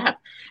conversation to have.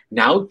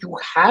 Now you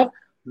have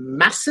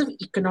massive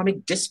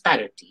economic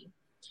disparity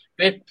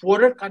where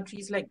poorer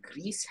countries like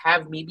Greece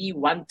have maybe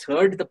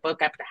one-third the per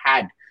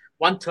capita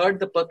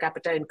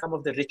income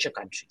of the richer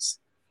countries.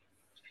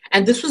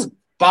 And this was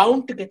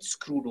bound to get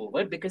screwed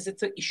over because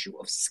it's an issue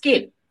of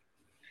scale.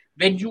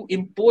 When you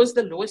impose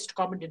the lowest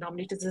common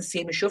denominator, it's the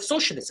same issue of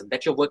socialism,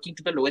 that you're working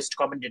to the lowest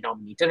common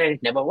denominator and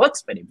it never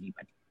works for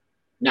everybody.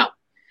 Now,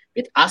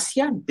 with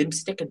ASEAN,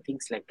 BIMSTEC and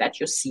things like that,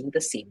 you're seeing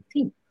the same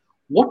thing.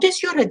 What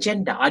is your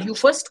agenda? Are you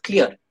first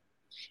clear?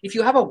 If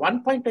you have a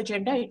one-point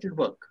agenda, it will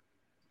work.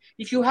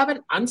 If you have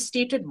an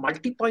unstated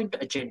multi-point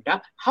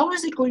agenda, how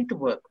is it going to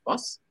work,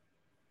 boss?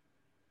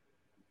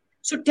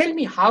 So tell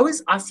me, how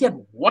is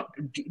ASEAN?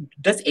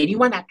 Does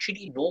anyone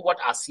actually know what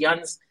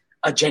ASEAN's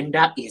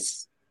agenda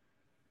is?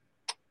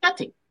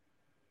 Nothing.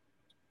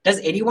 Does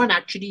anyone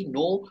actually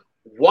know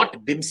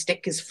what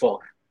BIMSTEC is for?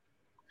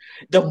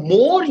 The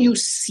more you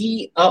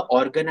see an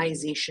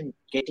organization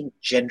getting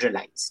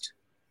generalized,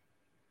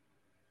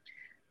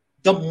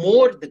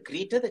 the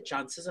greater the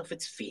chances of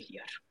its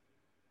failure.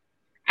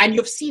 And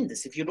you've seen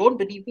this. If you don't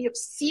believe me, you've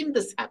seen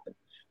this happen.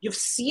 You've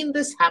seen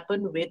this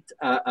happen with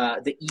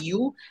the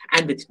EU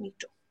and with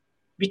NATO,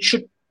 which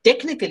should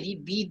technically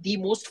be the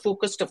most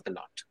focused of the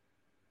lot.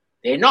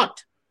 They're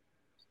not.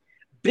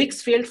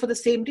 BRICS failed for the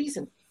same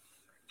reason.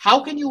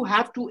 How can you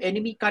have two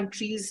enemy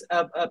countries,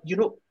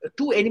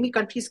 two enemy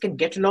countries can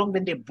get along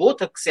when they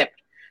both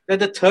accept that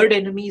the third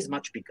enemy is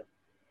much bigger?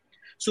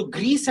 So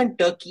Greece and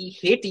Turkey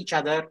hate each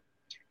other,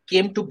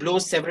 came to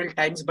blows several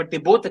times, but they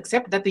both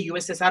accept that the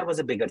USSR was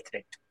a bigger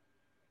threat.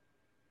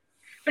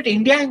 But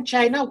India and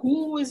China,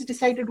 who has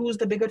decided who is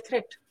the bigger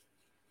threat?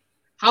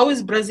 How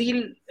is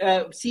Brazil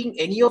seeing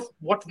any of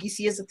what we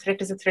see as a threat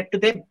to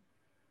them?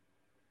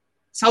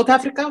 South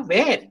Africa,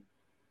 where?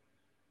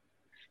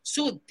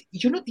 So,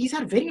 these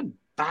are very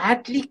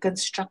badly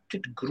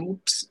constructed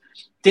groups.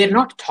 They're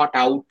not thought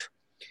out.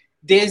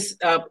 They're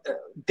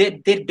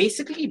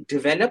basically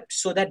developed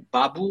so that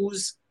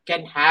babus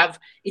can have,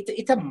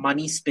 it's a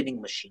money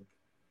spinning machine.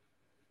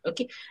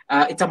 Okay,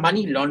 it's a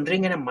money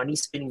laundering and a money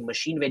spinning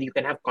machine where you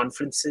can have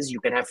conferences, you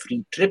can have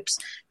free trips,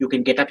 you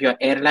can get up your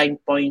airline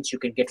points, you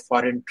can get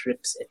foreign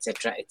trips,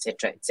 etc.,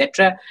 etc.,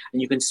 etc., and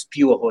you can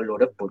spew a whole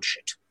load of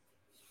bullshit.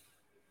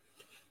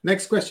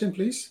 Next question,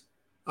 please.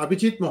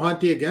 Abhijit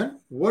Mohanty again.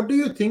 What do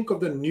you think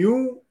of the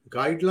new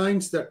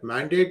guidelines that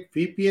mandate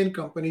VPN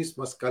companies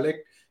must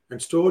collect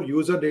and store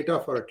user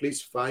data for at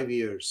least 5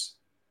 years?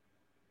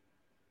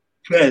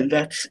 Well,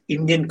 that's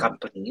Indian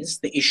companies.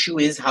 The issue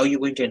is how you're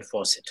going to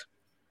enforce it.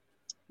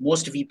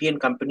 Most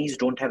VPN companies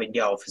don't have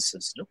India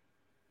offices, no?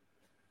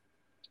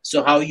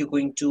 So how are you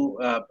going to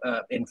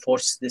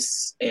enforce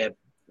this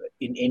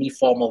in any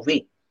form or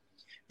way?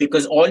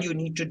 Because all you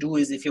need to do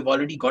is, if you've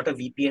already got a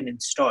VPN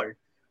installed,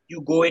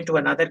 you go into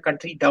another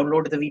country,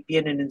 download the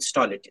VPN and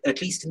install it.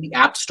 At least in the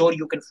App Store,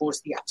 you can force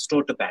the App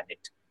Store to ban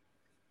it.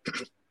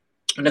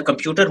 On a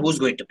computer, who's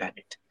going to ban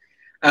it?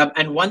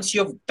 And once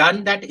you've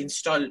done that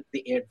install,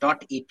 the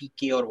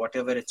 .apk or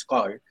whatever it's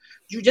called,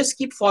 you just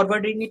keep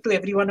forwarding it to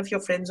every one of your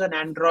friends on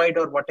Android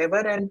or whatever,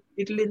 and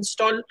it'll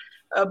install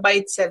by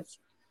itself.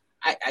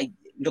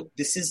 Look,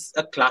 this is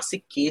a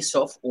classic case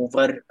of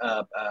over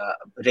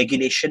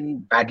regulation,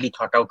 badly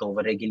thought out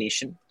over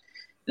regulation.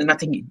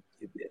 Nothing.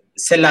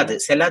 Selad,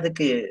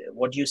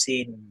 what do you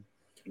say in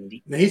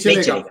Hindi? Nahi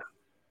chalega.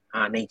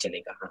 Nahi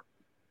chalega.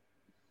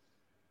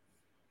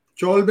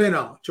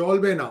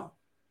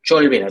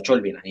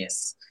 Cholbena,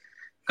 yes.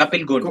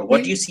 Kapil Gurbu,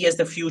 what do you see as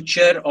the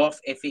future of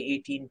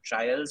FA-18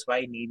 trials?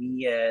 Why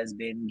Navy has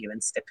been given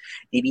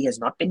Navy has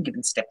not been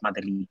given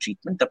stepmotherly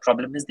treatment. The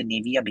problem is the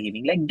Navy are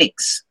behaving like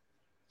dicks.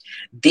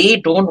 They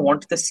don't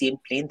want the same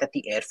plane that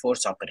the Air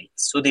Force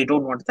operates. So they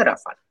don't want the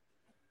Rafale.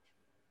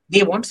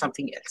 They want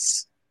something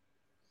else.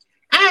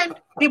 And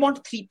they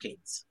want 3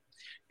 planes.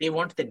 They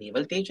want the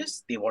Naval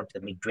Tejas. They want the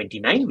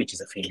MiG-29, which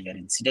is a failure,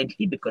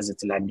 incidentally, because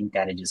its landing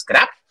carriage is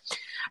crap.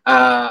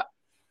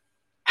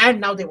 And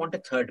now they want a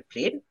 3rd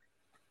plane,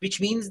 which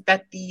means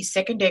that the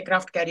 2nd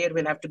aircraft carrier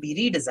will have to be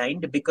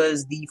redesigned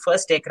because the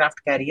 1st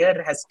aircraft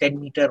carrier has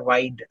 10-meter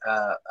wide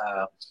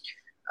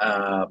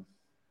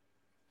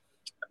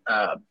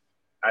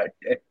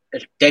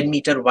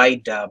 10-meter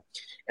wide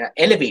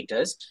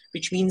elevators,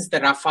 which means the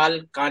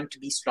Rafale can't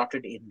be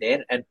slotted in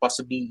there, and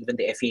possibly even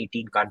the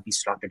F-18 can't be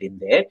slotted in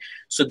there.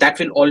 So that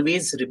will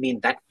always remain,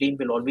 that plane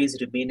will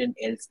always remain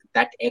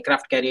that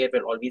aircraft carrier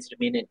will always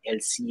remain an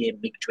LCA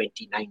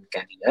MiG-29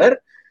 carrier,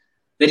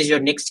 whereas your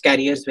next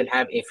carriers will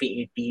have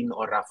F-18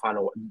 or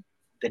Rafale, or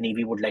the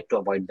Navy would like to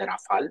avoid the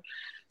Rafale.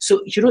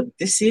 So,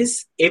 this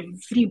is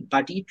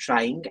everybody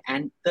trying,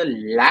 and the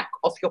lack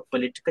of your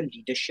political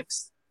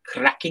leadership's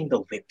cracking the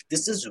whip.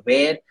 This is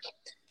where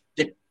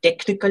the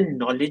technical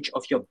knowledge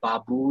of your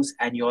babus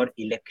and your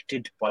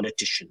elected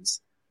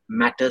politicians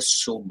matters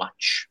so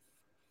much.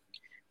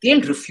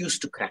 They'll refuse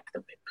to crack the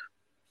whip.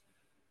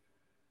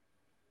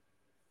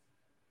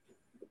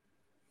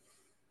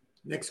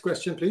 Next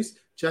question, please.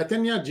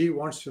 Chaitanya G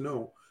wants to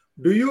know,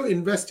 do you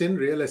invest in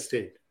real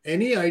estate?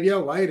 Any idea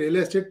why real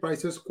estate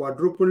prices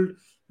quadrupled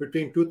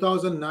between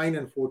 2009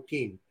 and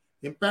 14?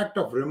 Impact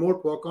of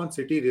remote work on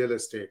city real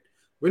estate.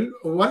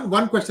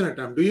 One question at a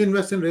time. Do you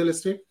invest in real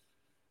estate?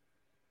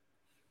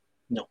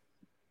 No.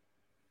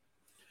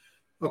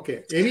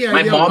 Okay. Any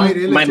idea why real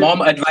estate? My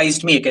mom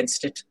advised me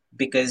against it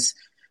because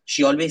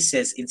she always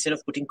says, instead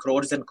of putting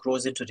crores and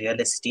crores into real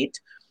estate,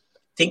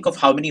 think of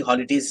how many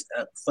holidays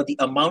for the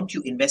amount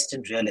you invest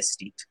in real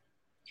estate.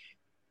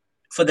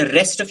 For the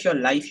rest of your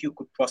life, you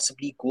could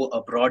possibly go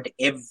abroad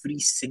every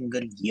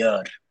single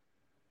year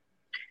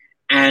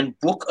and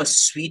book a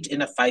suite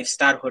in a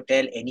 5-star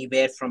hotel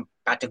anywhere from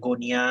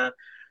Patagonia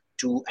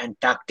to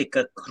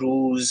Antarctica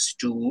cruise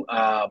to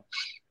a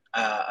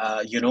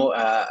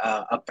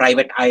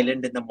private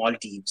island in the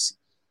Maldives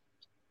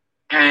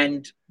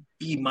and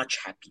be much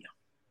happier.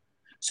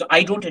 So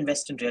I don't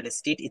invest in real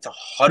estate. It's a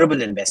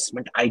horrible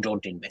investment. I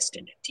don't invest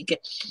in it. Okay?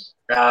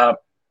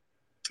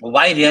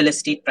 Why real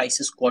estate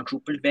prices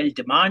quadrupled? Well,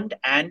 demand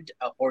and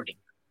hoarding.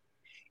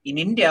 In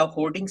India,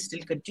 hoarding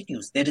still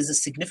continues. There is a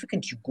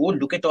significant, you go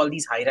look at all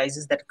these high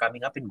rises that are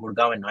coming up in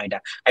Gurgaon and Noida.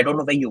 I don't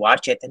know where you are,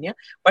 Chaitanya,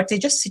 but they're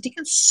just sitting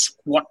and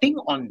squatting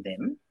on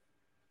them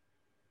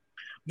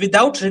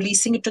without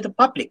releasing it to the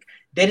public.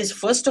 There is,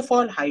 first of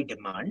all, high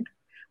demand,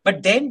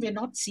 but then we're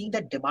not seeing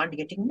that demand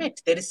getting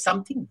met. There is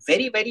something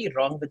very, very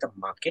wrong with the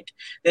market.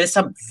 There is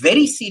some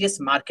very serious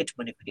market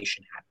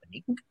manipulation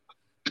happening,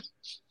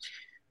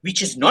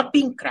 which is not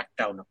being cracked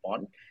down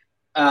upon.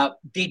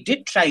 They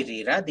did try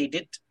RERA. They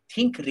did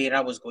think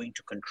RERA was going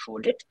to control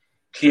it.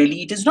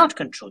 Clearly, it is not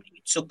controlling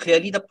it. So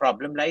clearly, the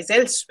problem lies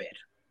elsewhere.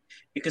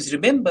 Because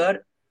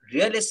remember,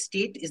 real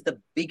estate is the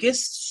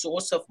biggest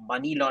source of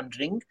money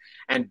laundering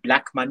and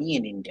black money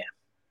in India.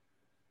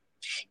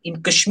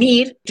 In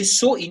Kashmir, it is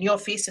so in your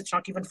face, it's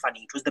not even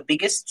funny. It was the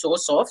biggest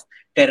source of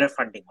terror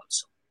funding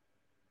also.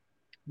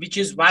 Which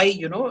is why,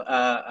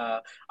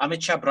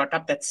 Amit Shah brought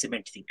up that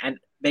cement thing. And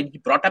when he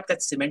brought up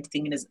that cement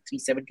thing in his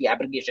 370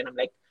 abrogation, I'm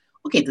like,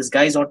 okay, this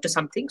guy's onto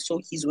something,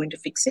 so he's going to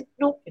fix it.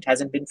 No, it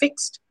hasn't been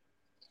fixed.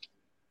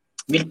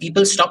 Will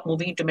people stop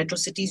moving into metro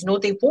cities? No,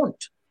 they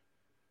won't.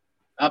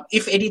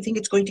 If anything,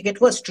 it's going to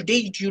get worse.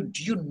 Today, do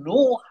you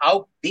know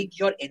how big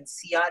your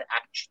NCR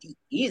actually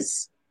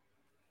is?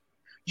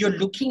 You're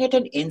looking at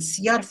an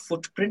NCR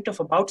footprint of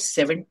about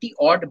 70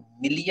 odd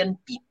million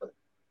people,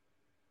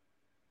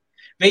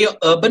 where your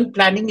urban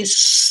planning is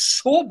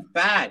so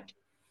bad,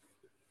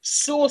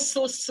 so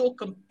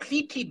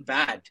completely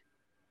bad,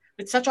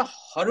 with such a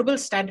horrible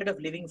standard of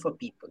living for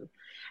people.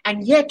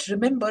 And yet,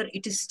 remember,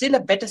 it is still a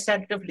better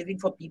standard of living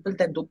for people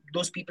than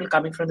those people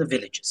coming from the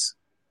villages.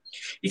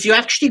 If you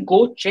actually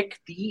go check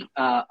the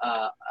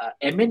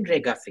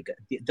MNREGA figure,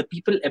 the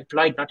people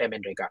employed, not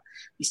MNREGA,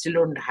 we still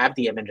don't have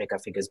the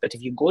MNREGA figures, but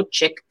if you go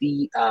check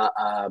the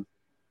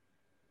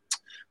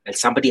well,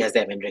 somebody has the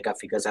MNREGA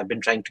figures. I've been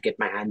trying to get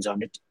my hands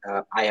on it.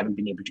 I haven't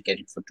been able to get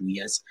it for 2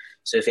 years.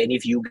 So if any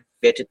of you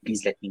get it,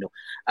 please let me know.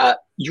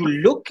 You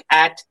look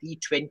at the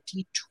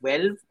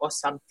 2012 or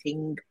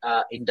something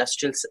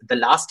the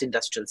last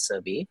industrial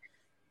survey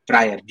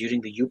prior,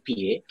 during the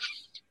UPA,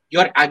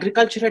 your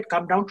agriculture had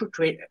come down to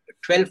 12%.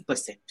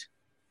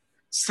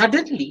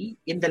 Suddenly,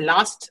 in the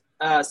last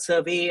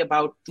survey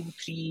about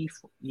 2-3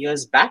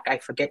 years back, I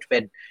forget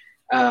when,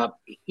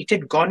 it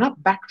had gone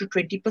up back to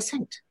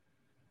 20%.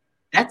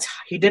 That's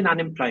hidden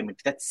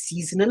unemployment. That's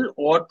seasonal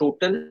or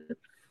total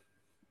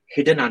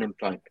hidden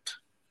unemployment.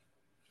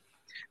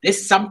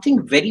 There's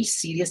something very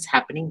serious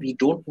happening. We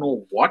don't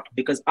know what,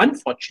 because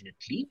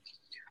unfortunately,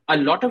 a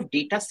lot of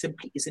data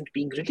simply isn't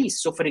being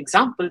released. So, for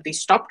example, they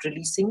stopped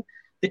releasing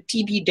the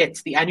TB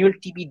deaths. The annual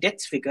TB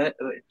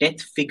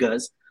death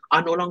figures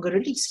are no longer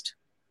released.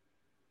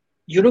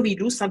 We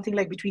lose something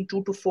like between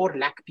 2 to 4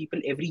 lakh people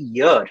every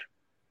year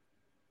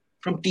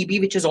from TB,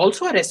 which is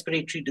also a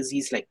respiratory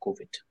disease like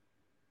COVID.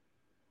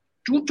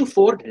 2 to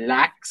 4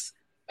 lakhs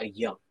a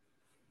year.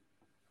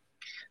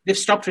 They've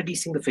stopped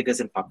releasing the figures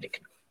in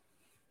public.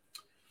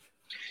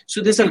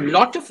 So there's a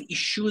lot of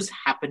issues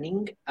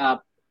happening.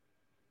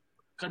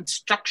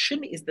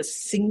 Construction is the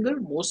single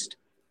most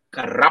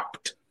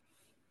corrupting,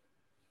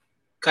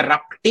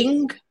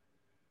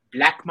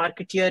 black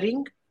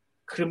marketeering,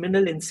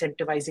 criminal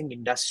incentivizing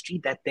industry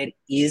that there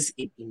is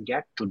in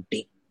India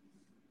today.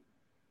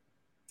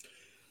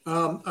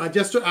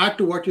 Just to add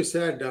to what you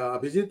said,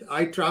 Abhijit,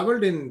 I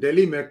traveled in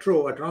Delhi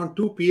Metro at around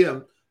 2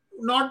 p.m.,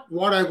 not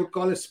what I would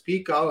call as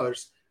peak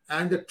hours,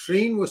 and the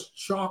train was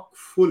chock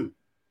full.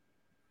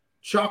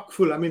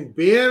 I mean,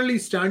 barely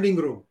standing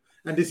room.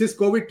 And this is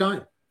COVID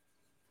time.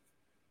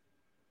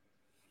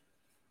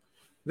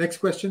 Next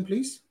question,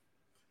 please.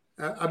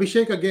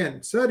 Abhishek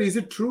again. Sir, is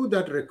it true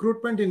that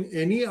recruitment in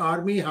any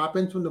army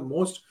happens from the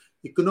most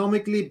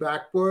economically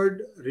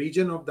backward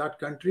region of that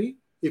country?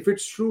 If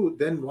it's true,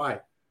 then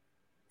why?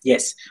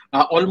 Yes,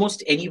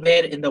 almost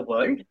anywhere in the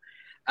world,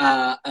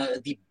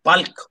 the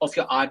bulk of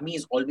your army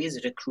is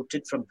always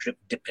recruited from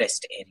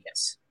depressed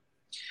areas.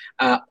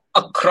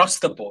 Across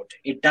the board,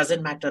 it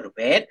doesn't matter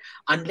where,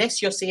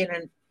 unless you're saying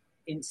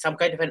in some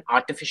kind of an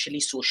artificially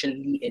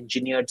socially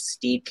engineered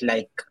state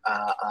like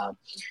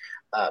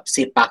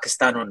say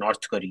Pakistan or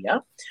North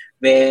Korea,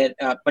 where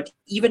but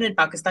even in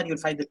Pakistan you'll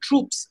find the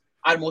troops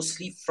are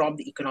mostly from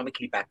the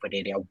economically backward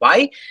area.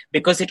 Why?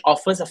 Because it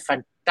offers a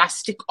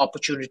fantastic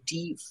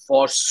opportunity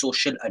for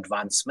social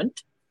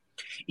advancement.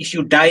 If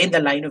you die in the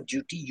line of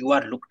duty, you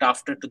are looked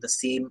after to the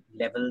same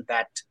level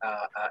that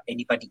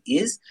anybody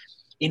is.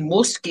 In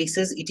most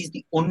cases, it is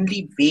the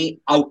only way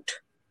out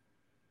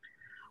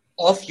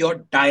of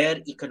your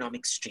dire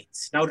economic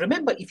straits. Now,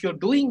 remember, if you're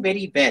doing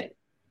very well,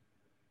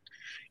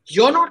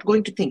 you're not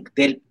going to think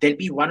there'll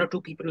be 1 or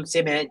 2 people who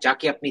say, "Main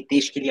jaake apne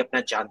desh ke liye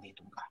apna jaan de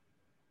dunga."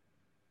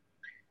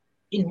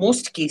 In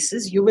most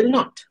cases, you will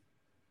not.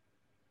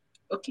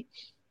 Okay.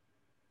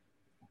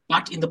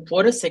 But in the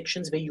poorer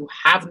sections where you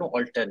have no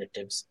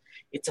alternatives,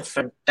 it's a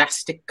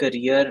fantastic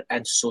career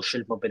and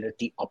social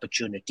mobility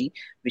opportunity,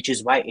 which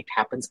is why it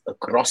happens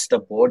across the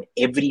board,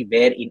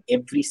 everywhere, in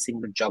every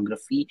single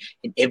geography,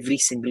 in every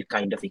single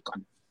kind of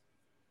economy.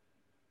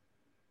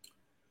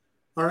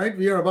 All right,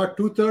 we are about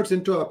 2/3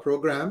 into our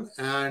program,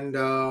 and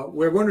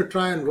we're going to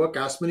try and work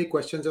as many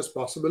questions as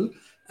possible.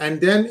 And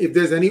then if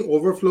there's any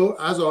overflow,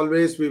 as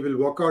always, we will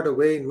work out a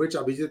way in which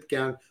Abhijit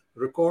can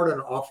record an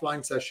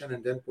offline session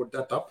and then put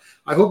that up.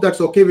 I hope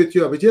that's okay with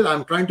you, Abhijit.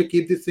 I'm trying to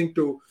keep this thing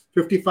to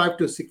 55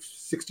 to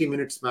 60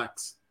 minutes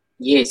max.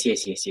 Yes.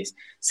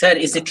 Sir,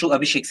 is it true,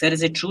 Abhishek? Sir,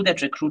 is it true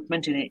that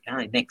recruitment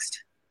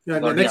next? Yeah,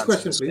 the next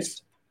question,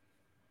 please.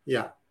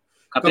 Yeah.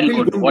 Kapil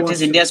Gund, what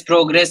is India's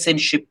progress in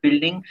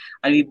shipbuilding?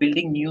 Are we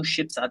building new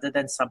ships other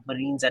than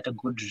submarines at a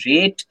good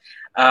rate?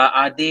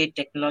 Are they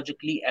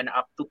technologically and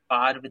up to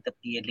par with the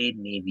PLA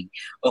Navy?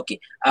 Okay.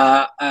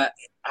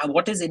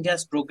 What is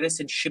India's progress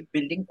in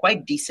shipbuilding?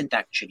 Quite decent,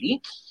 actually.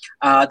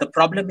 The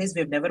problem is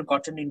we've never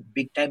gotten in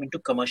big time into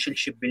commercial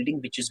shipbuilding,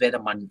 which is where the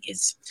money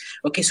is.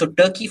 Okay, so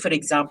Turkey, for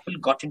example,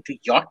 got into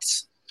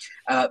yachts.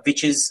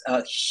 Which is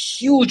a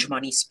huge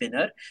money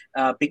spinner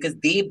because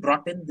they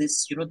brought in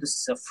this,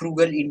 this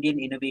frugal Indian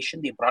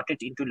innovation. They brought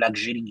it into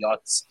luxury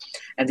yachts,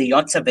 and the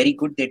yachts are very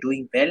good. They're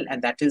doing well,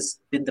 and that has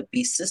been the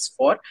basis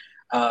for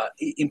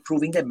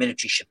improving the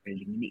military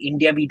shipbuilding. In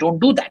India, we don't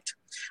do that.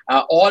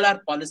 All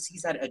our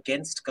policies are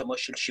against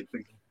commercial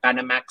shipbuilding.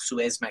 Panamax,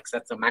 Suezmax,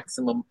 that's the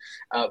maximum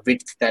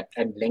width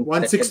and length.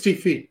 160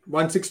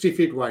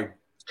 feet wide.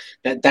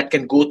 That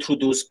can go through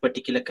those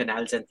particular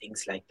canals and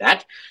things like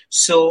that.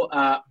 So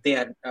they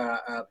are,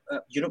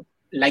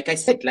 like I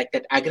said, like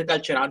that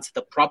agriculture answer,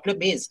 the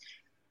problem is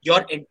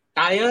your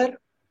entire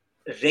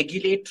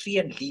regulatory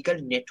and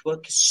legal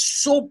network is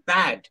so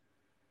bad,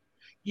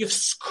 you've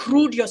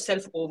screwed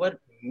yourself over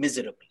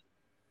miserably.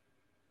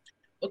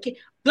 Okay.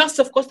 Plus,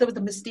 of course, there were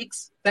the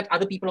mistakes that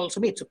other people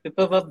also made. So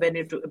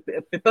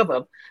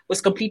Pipavav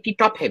was completely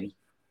top heavy.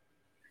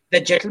 The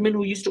gentleman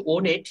who used to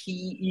own it,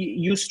 he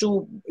used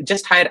to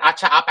just hire,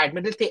 "Acha, aap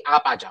admiral the,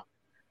 aap aaja.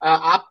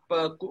 Aap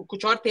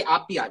kuch aur the,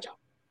 aap bhi aaja."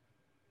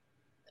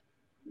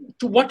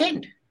 To what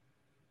end?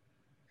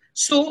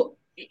 So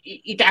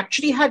it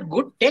actually had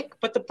good tech,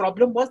 but the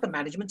problem was the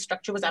management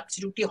structure was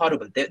absolutely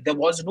horrible. There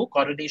was no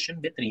correlation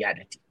with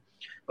reality.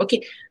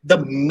 Okay,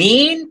 the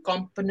main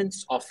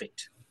components of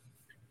it,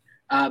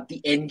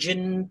 the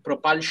engine,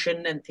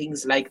 propulsion, and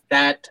things like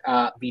that,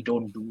 we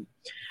don't do.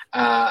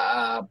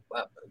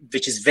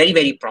 Which is very,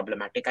 very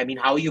problematic. I mean,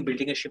 how are you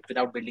building a ship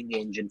without building the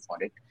engine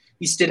for it?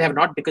 We still have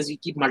not, because we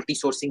keep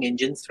multi-sourcing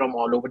engines from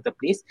all over the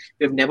place.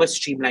 We've never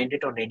streamlined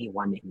it on any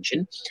one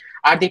engine.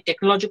 Are they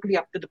technologically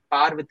up to the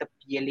par with the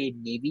PLA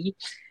Navy?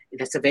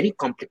 That's a very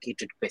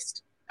complicated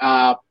question.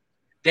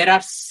 There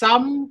are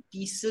some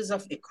pieces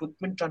of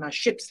equipment on our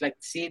ships, like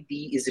say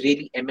the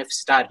Israeli MF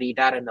Star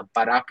radar and the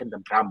Barak and the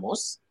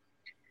BrahMos,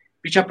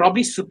 which are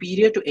probably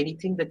superior to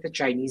anything that the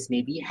Chinese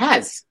Navy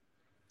has.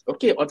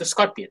 okay, or the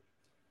Scorpion.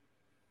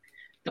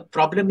 The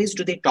problem is,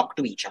 do they talk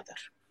to each other?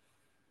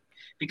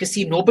 Because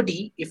see,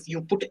 nobody, if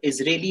you put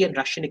Israeli and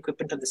Russian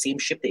equipment on the same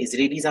ship, the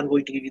Israelis aren't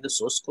going to give you the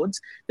source codes,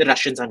 the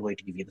Russians aren't going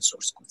to give you the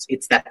source codes.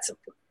 It's that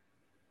simple.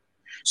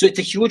 So it's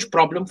a huge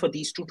problem for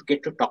these two to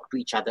get to talk to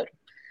each other.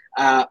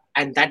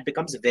 And that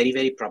becomes very,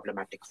 very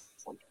problematic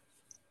for you.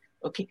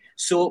 Okay,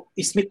 so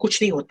isme kuch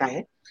nahi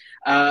hota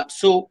hai.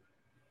 So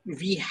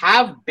we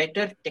have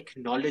better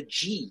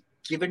technology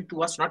given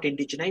to us, not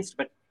indigenized,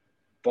 but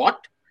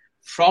bought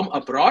from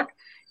abroad.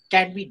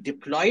 Can we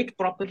deploy it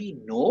properly?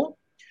 No.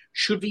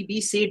 Should we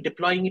be, say,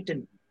 deploying it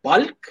in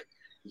bulk?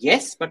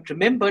 Yes, but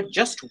remember,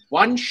 just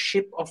one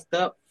ship of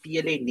the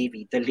PLA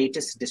Navy, the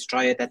latest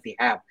destroyer that they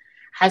have,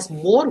 has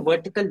more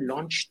vertical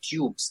launch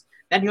tubes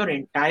than your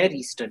entire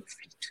Eastern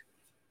Fleet.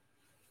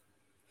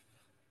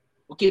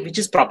 Okay, which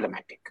is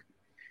problematic.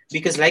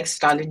 Because like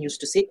Stalin used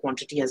to say,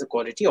 quantity has a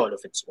quality all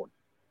of its own.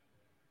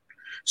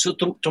 So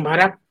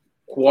तुम्हारा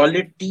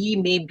quality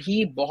में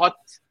भी बहुत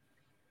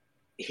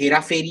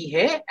हेराफेरी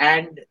है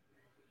and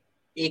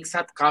एक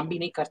साथ काम भी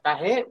नहीं करता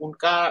है,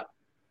 उनका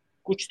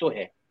कुछ तो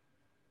है.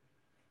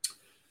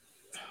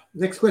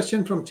 Next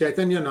question from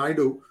Chaitanya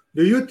Naidu.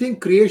 Do you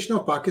think creation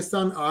of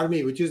Pakistan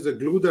Army, which is the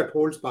glue that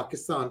holds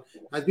Pakistan,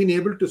 has been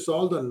able to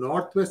solve the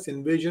Northwest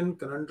invasion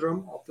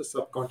conundrum of the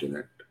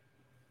subcontinent?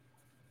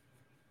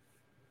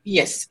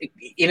 Yes,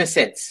 in a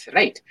sense,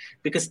 right?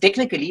 Because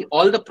technically,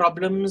 all the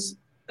problems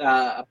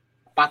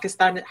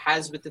Pakistan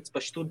has with its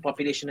Pashtun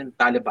population and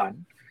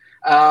Taliban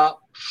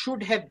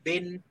should have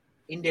been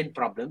Indian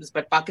problems,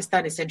 but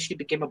Pakistan essentially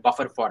became a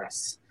buffer for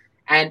us,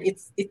 and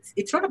it's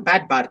not a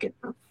bad bargain.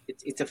 Huh?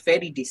 It's a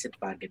fairly decent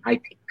bargain, I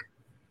think.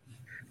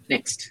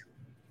 Next,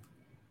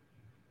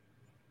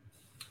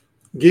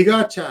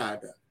 Giga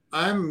Chad.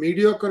 I am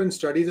mediocre in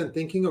studies and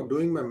thinking of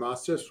doing my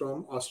master's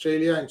from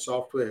Australia in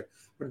software,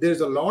 but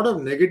there's a lot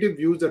of negative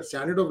views that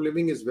standard of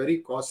living is very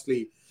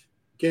costly,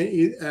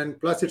 and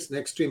plus it's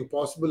next to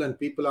impossible, and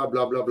people are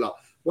blah blah blah.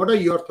 What are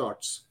your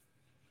thoughts?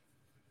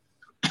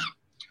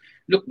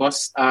 Look,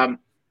 boss,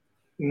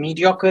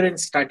 mediocre in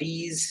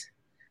studies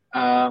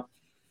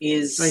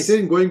is. He's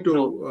saying going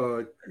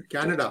to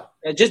Canada.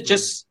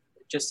 Just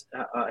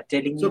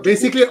telling me. So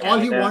basically, all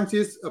he wants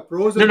is a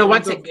pros and no.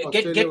 cons. One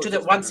second. Get to the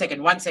 1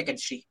 second. 1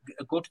 second, Shri.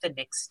 Go to the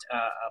next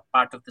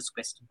part of this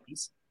question,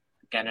 please.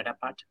 The Canada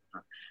part.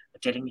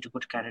 Telling me to go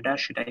to Canada.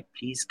 Should I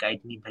please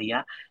guide me,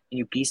 Bhaiya? Can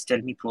you please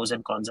tell me pros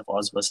and cons of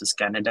Oz versus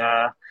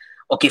Canada?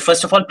 Okay,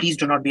 first of all, please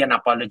do not be an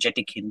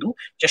apologetic Hindu.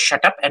 Just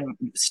shut up and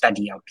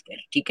study out there.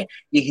 ठीक है?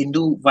 ये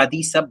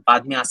हिंदूवादी सब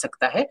बाद में आ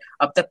सकता है.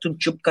 अब तक तुम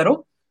चुप करो.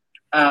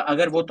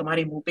 अगर वो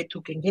तुम्हारे मुंह पे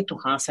थूकेंगे तो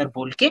हाँ सर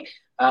बोल के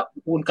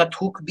उनका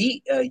थूक भी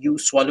यू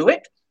स्वॉलो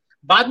इट.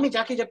 बाद में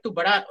जाके जब तू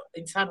बड़ा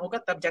इंसान होगा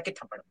तब जाके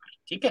थप्पड़ मार.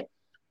 ठीक है?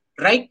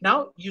 Right now,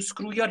 you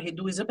screw your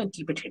Hinduism and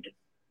keep it hidden.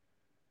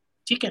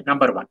 ठीक है?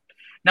 Number 1.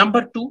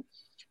 Number 2,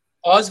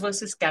 Oz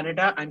versus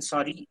Canada. I'm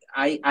sorry,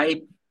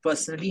 I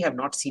personally have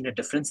not seen a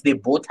difference. They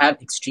both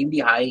have extremely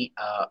high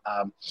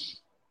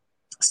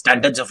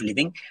standards of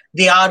living.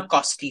 They are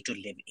costly to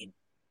live in.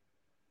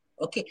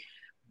 Okay,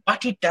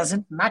 but it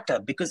doesn't matter,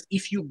 because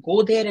if you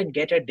go there and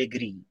get a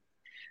degree,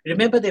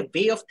 remember their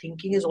way of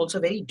thinking is also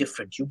very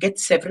different. You get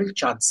several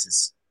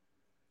chances.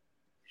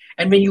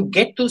 And when you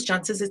get those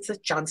chances, it's the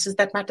chances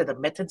that matter. The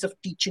methods of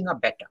teaching are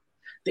better.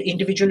 The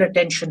individual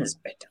attention is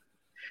better.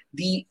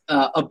 The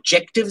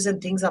objectives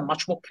and things are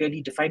much more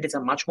clearly defined. It's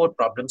a much more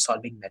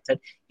problem-solving method.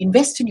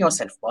 Invest in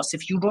yourself, boss.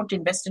 If you don't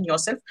invest in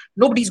yourself,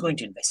 nobody's going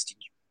to invest in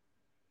you.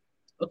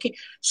 Okay,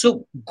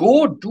 so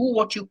go do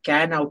what you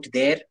can out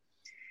there.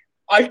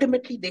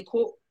 Ultimately,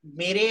 देखो,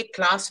 मेरे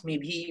class में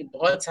भी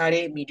बहुत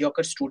सारे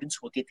mediocre students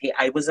होते थे.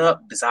 I was a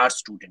bizarre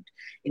student.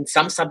 In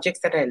some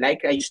subjects that I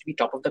liked, I used to be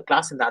top of the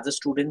class. In the other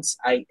students,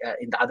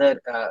 in the other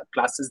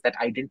classes that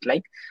I didn't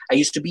like, I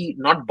used to be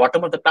not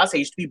bottom of the class. I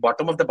used to be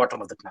bottom of the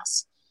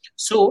class.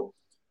 So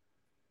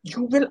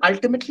you will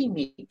ultimately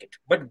make it,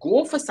 but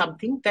go for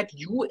something that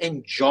you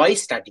enjoy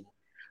studying.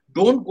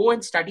 Don't go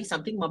and study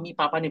something mummy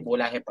papa ne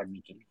bola hai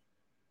padhne ke liye.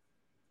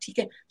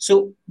 Okay?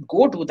 So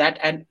go do that.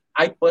 And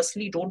I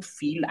personally don't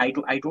feel,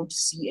 I don't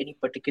see any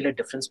particular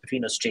difference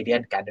between Australia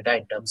and Canada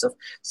in terms of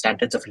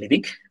standards of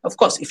living. Of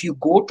course, if you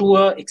go to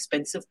an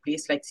expensive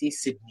place like, say,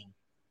 Sydney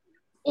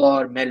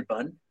or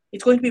Melbourne,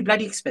 it's going to be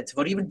bloody expensive,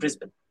 or even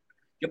Brisbane.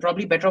 You're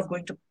probably better off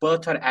going to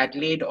Perth or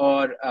Adelaide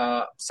or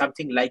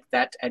something like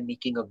that and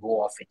making a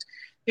go of it,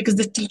 because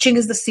the teaching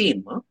is the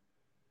same. Huh?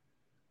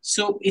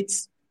 So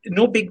it's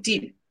no big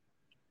deal.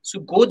 So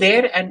go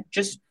there and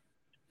just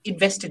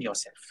invest in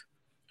yourself.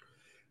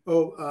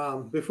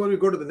 Before we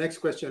go to the next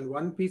question,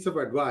 one piece of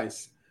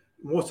advice.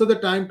 Most of the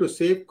time, to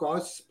save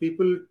costs,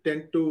 people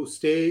tend to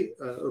stay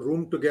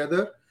room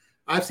together.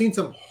 I've seen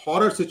some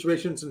horror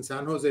situations in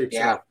San Jose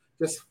itself,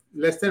 just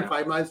less than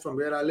 5 miles from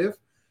where I live.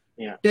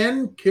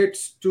 10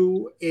 kids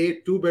to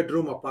a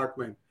 2-bedroom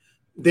apartment.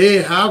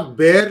 They have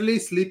barely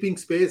sleeping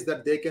space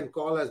that they can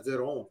call as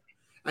their own.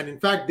 And in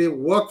fact, they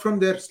work from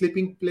their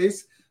sleeping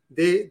place.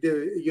 They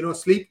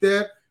sleep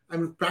there. I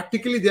mean,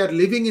 practically they are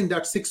living in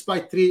that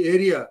 6x3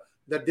 area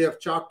that they have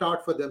chalked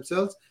out for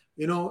themselves.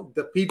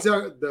 The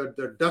pizza,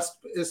 the dust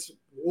is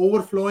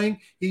overflowing.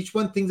 Each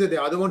one thinks that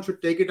the other one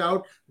should take it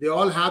out. They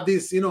all have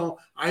this,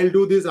 I'll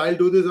do this,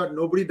 or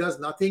nobody does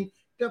nothing.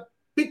 The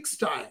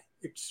pigsty.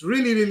 It's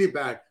really, really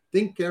bad.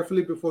 Think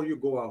carefully before you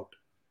go out.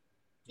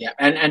 Yeah,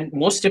 and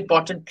most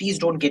important, please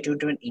don't get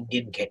into an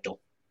Indian ghetto.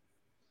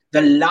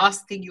 The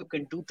last thing you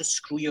can do to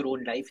screw your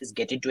own life is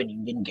get into an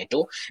Indian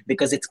ghetto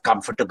because it's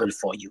comfortable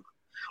for you.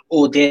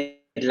 Oh, they're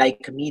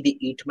like me, they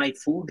eat my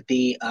food,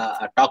 they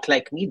talk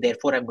like me,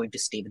 therefore I'm going to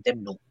stay with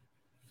them. No.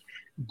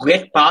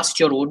 Get past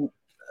your own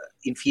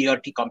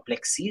inferiority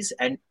complexes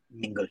and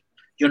mingle.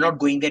 You're not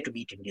going there to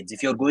meet Indians.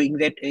 If you're going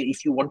there,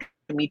 if you want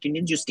to meet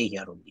Indians, you stay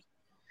here only.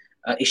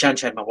 Ishan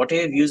Sharma, what are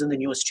your views on the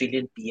new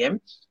Australian PM?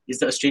 Is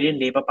the Australian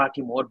Labour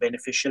Party more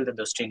beneficial than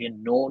the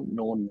Australian? No.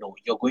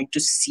 You're going to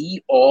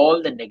see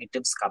all the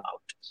negatives come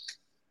out.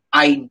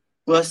 I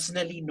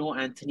personally know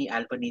Anthony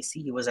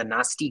Albanese. He was a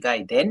nasty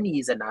guy then. He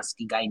is a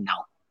nasty guy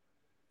now.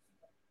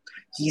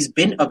 He's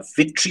been a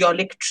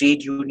vitriolic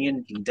trade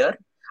union leader.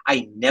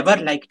 I never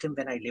liked him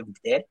when I lived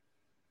there.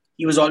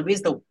 He was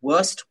always the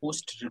worst,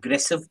 most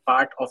regressive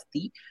part of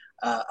the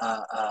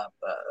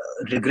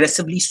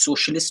regressively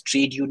socialist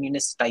trade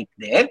unionist type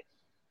there.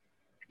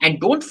 And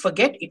don't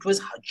forget, it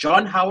was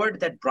John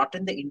Howard that brought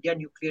in the India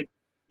nuclear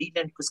deal,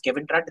 and it was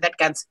Kevin Rudd that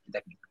cancelled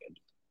that nuclear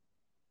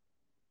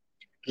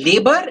deal.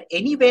 Labour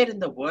anywhere in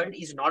the world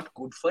is not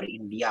good for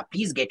India.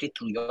 Please get it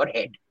through your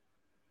head.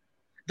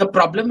 The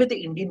problem with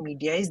the Indian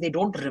media is they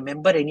don't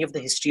remember any of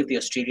the history of the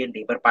Australian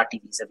Labour Party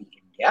vis-a-vis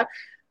India.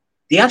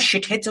 They are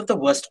shitheads of the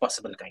worst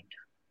possible kind.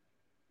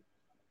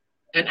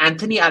 And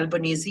Anthony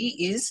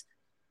Albanese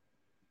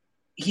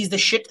he's the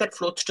shit that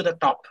floats to the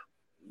top.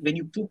 When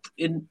you poop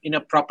in a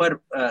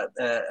proper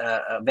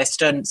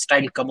Western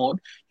style commode,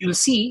 you'll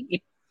see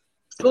it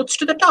floats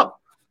to the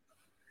top.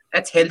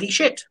 That's healthy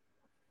shit.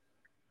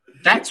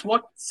 That's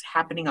what's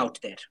happening out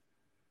there.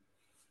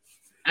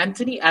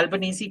 Anthony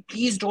Albanese,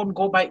 please don't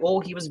go by,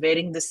 he was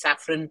wearing the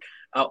saffron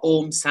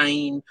Om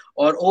sign,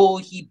 or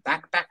he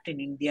backpacked in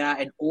India,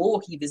 and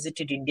he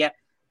visited India.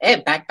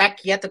 Backpack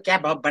किया तो क्या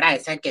बहुत बड़ा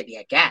एहसान कर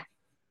दिया क्या?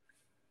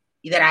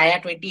 इधर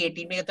आया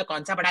 2018 में तो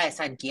कौन सा बड़ा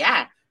एहसान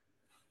किया?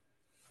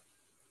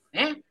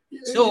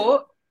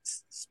 So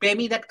spare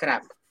me that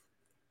crap.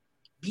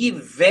 Be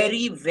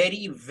very,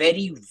 very,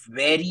 very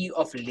wary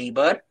of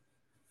Labour.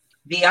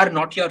 They are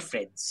not your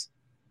friends.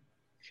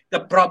 The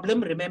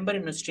problem, remember,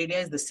 in Australia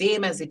is the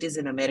same as it is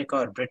in America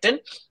or Britain.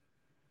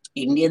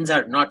 Hindus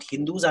are not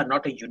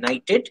a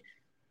united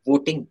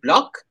voting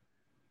bloc.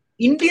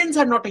 Indians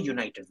are not a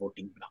united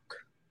voting bloc.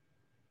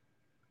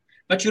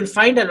 But you'll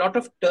find a lot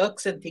of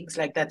Turks and things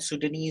like that,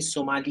 Sudanese,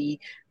 Somali,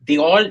 they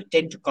all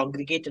tend to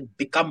congregate and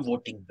become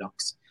voting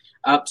blocs.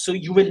 So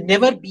you will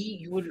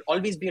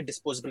always be a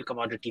disposable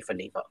commodity for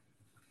Labour.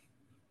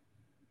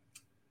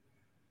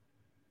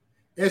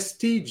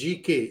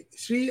 STGK,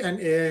 Sri and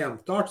AIM,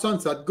 thoughts on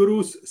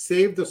Sadhguru's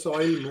Save the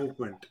Soil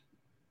movement?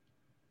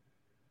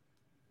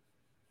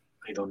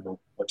 I don't know.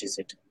 What is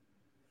it?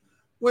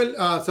 Well,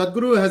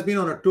 Sadhguru has been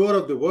on a tour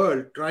of the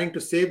world trying to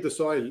save the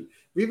soil.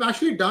 We've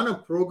actually done a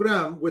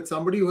program with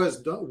somebody who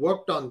has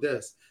worked on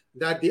this,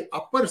 that the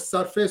upper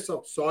surface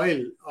of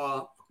soil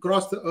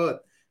across the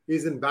earth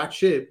is in bad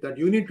shape, that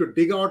you need to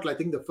dig out, I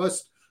think, the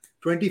first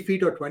 20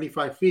 feet or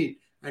 25 feet,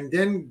 and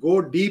then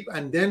go deep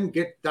and then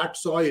get that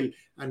soil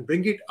and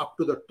bring it up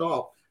to the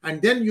top.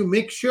 And then you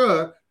make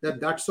sure that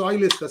that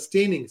soil is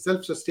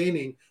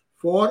self-sustaining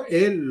for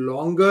a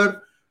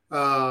longer,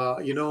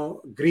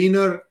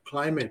 greener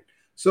climate.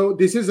 So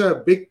this is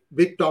a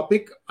big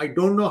topic. I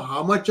don't know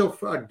how much of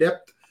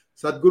depth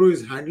Sadhguru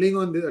is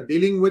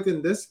dealing with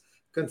in this.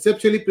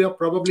 Conceptually,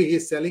 probably he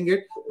is selling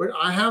it. But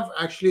I have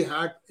actually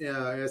had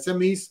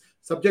SMEs,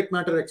 subject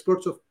matter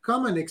experts, who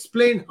come and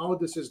explain how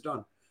this is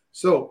done.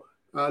 So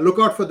look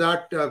out for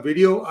that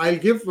video. I'll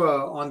give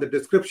on the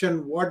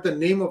description what the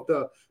name of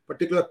the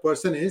particular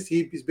person is.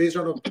 He is based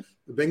out of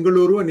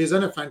Bengaluru and he's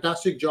done a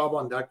fantastic job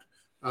on that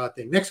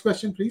thing. Next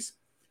question, please.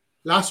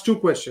 Last two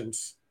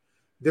questions.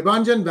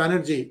 Debanjan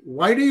Banerjee,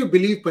 why do you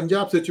believe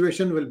Punjab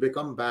situation will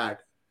become bad?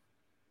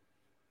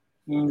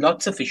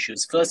 Lots of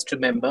issues. First,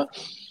 remember,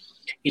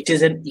 it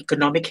is an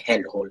economic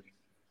hellhole.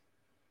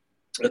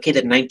 Okay,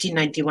 the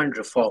 1991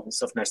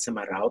 reforms of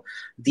Narasimha Rao,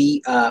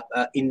 the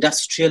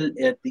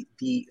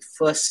the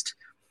first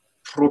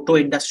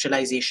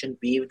proto-industrialization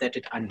wave that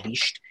it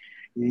unleashed,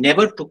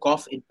 never took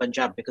off in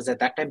Punjab because at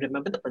that time,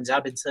 remember, the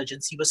Punjab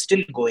insurgency was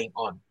still going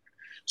on.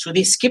 So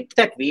they skipped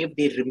that wave.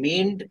 They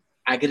remained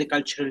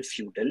agricultural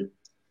feudal.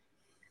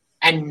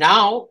 And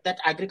now that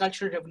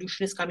agricultural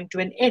revolution is coming to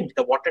an end,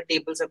 the water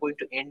tables are going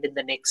to end in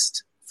the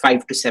next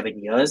 5 to 7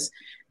 years.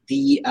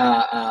 The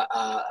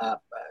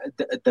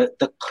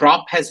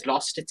crop has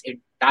lost its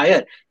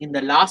entire, in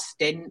the last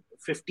 10,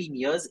 15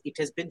 years, it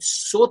has been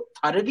so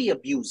thoroughly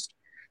abused.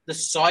 The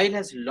soil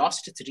has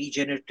lost its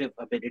regenerative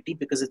ability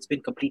because it's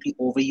been completely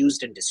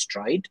overused and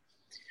destroyed.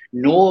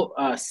 No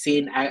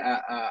sane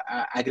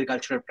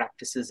agricultural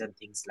practices and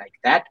things like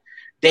that.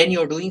 Then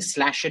you're doing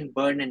slash and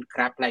burn and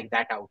crap like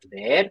that out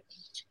there.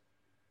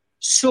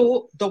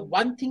 So the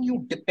one thing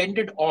you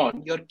depended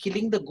on, you're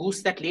killing the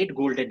goose that laid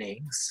golden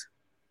eggs.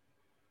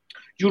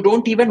 You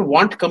don't even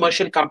want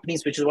commercial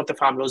companies, which is what the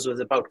farm laws was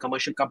about,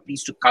 commercial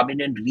companies to come in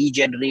and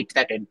regenerate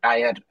that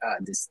entire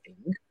this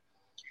thing.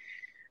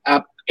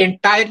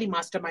 Entirely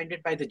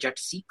masterminded by the Jat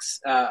Sikhs,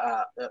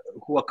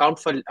 who account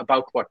for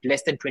about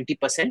less than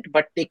 20%,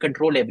 but they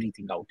control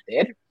everything out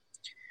there.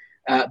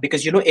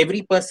 Because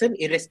every person,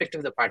 irrespective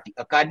of the party,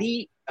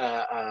 Akali,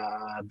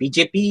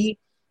 BJP,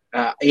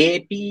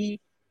 AAP,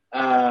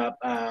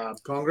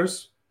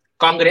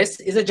 Congress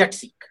is a Jat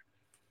Sikh.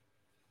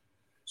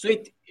 So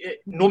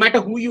no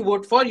matter who you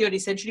vote for, you're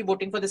essentially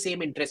voting for the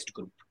same interest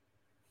group.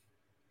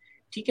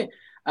 Okay?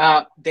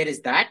 There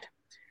is that.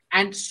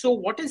 And so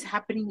what is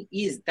happening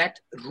is that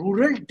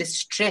rural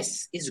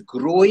distress is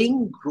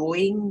growing.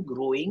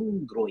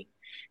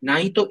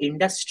 Nahi to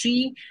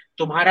industry,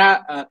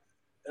 the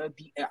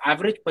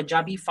average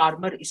Punjabi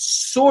farmer is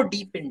so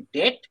deep in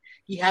debt,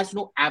 he has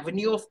no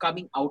avenue of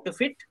coming out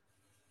of it,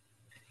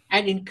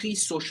 and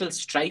increased social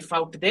strife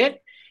out there,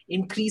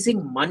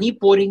 increasing money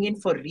pouring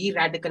in for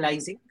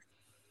re-radicalizing.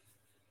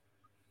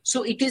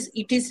 So it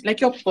is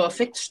like your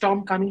perfect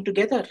storm coming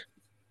together.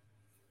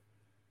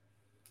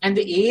 And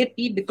the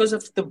AAP, because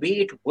of the way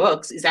it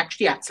works, is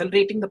actually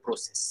accelerating the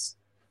process.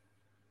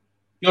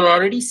 You're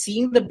already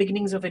seeing the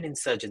beginnings of an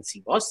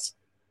insurgency, boss.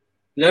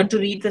 Learn to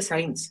read the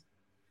signs.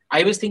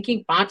 I was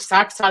thinking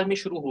 5-7 साल में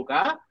शुरू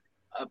होगा,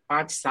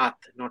 5-7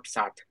 not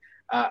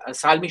 60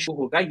 साल में शुरू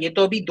होगा, ये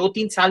तो अभी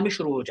 2-3 साल में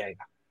शुरू हो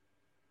जाएगा.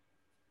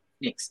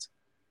 Next.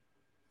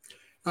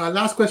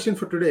 Last question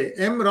for today.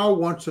 M. Rao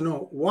wants to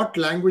know, what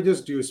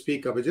languages do you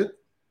speak, Abhijit?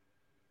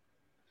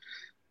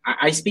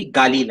 I speak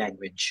Gali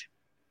language.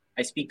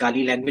 I speak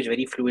Gali language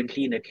very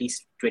fluently in at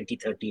least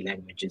 20-30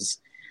 languages.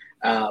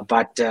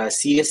 But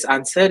serious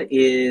answer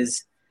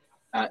is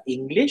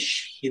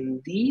English,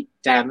 Hindi,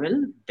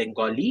 Tamil,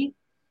 Bengali.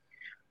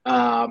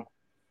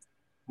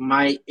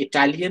 My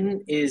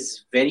Italian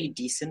is very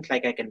decent,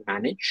 like I can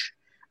manage.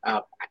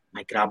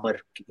 My grammar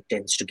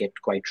tends to get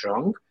quite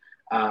wrong.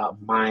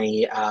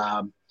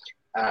 My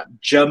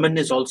German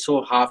is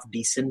also half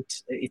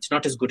decent. It's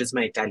not as good as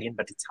my Italian,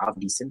 but it's half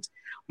decent.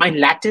 My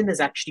Latin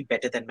is actually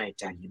better than my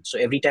Italian. So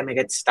every time I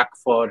get stuck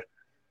for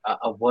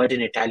a word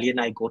in Italian,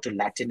 I go to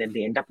Latin and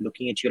they end up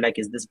looking at you like,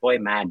 is this boy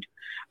mad?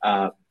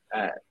 But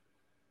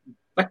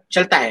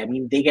chalta hai. I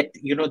mean, they get,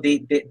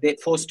 they're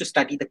forced to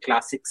study the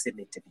classics in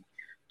Italy.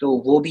 So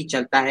wo bhi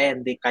chalta hai,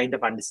 and they kind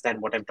of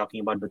understand what I'm talking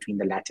about between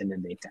the Latin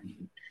and the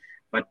Italian.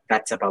 But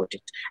that's about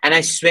it. And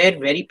I swear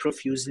very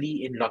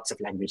profusely in lots of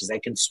languages. I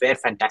can swear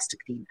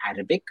fantastically in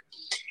Arabic,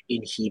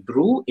 in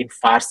Hebrew, in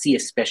Farsi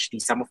especially.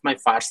 Some of my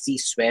Farsi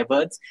swear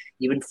words,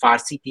 even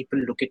Farsi people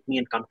look at me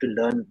and come to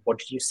learn what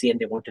did you say, and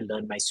they want to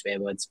learn my swear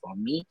words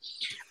from me.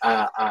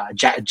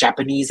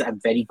 Japanese, I'm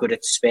very good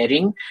at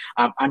swearing.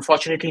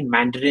 Unfortunately, in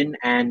Mandarin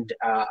and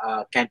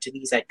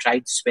Cantonese, I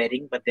tried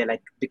swearing, but they're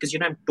like, because,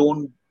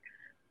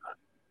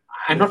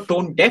 I'm not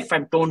tone deaf,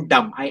 I'm tone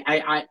dumb.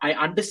 I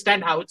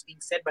understand how it's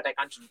being said, but I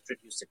can't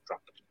reproduce it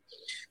properly.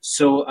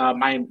 So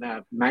my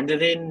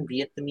Mandarin,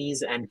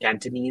 Vietnamese, and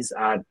Cantonese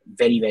are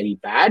very, very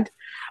bad.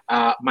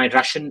 My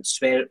Russian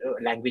swear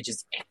language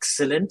is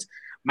excellent.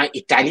 My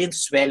Italian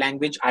swear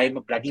language, I am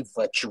a bloody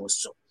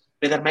virtuoso.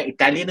 Whether my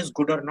Italian is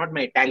good or not,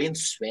 my Italian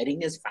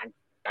swearing is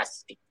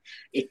fantastic.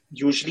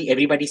 Usually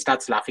everybody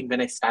starts laughing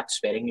when I start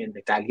swearing in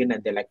Italian,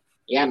 and they're like,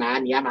 yeah,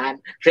 man,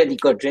 really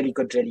good, really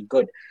good, really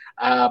good.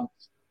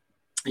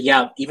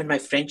 Yeah, even my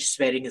French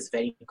swearing is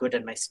very good,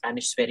 and my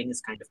Spanish swearing is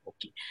kind of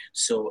okay.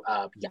 So,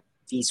 yeah,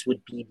 these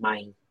would be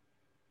my...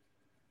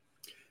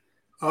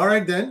 All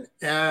right, then.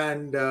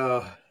 And,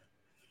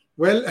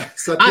 well,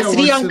 Satya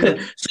Sri uncle.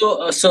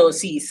 So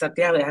see,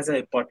 Satya has an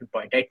important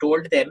point. I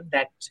told them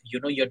that,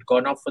 you'd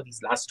gone off for these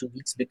last 2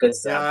 weeks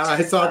because...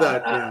 I saw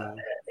that,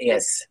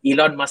 yes,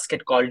 Elon Musk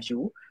had called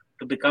you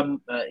to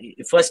become...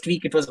 first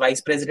week it was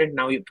vice president,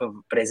 now you're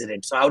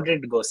president. So how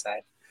did it go, sir?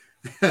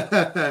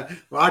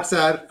 What,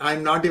 sir?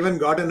 I'm not even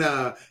gotten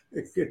a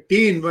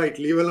tea invite,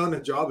 leave alone a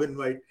job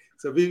invite.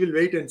 So we will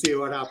wait and see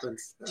what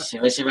happens.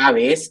 Shiva,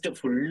 waste,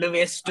 full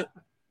waste.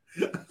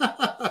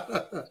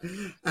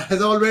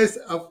 As always,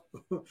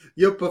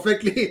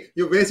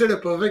 you wasted a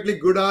perfectly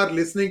good hour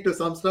listening to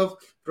some stuff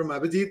from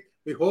Abhijit.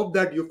 We hope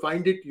that you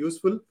find it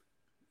useful.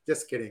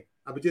 Just kidding.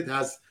 Abhijit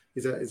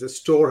is a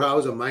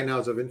storehouse, a mine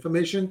house of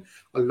information,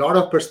 a lot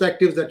of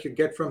perspectives that you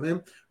get from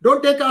him.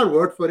 Don't take our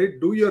word for it.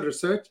 Do your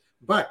research,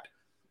 but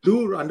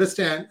do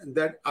understand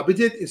that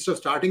Abhijit, instead of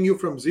starting you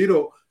from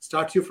zero,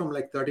 starts you from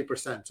like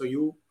 30%. So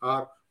you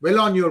are well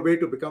on your way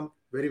to become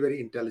very, very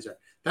intelligent.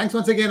 Thanks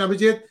once again,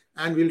 Abhijit,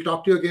 and we'll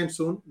talk to you again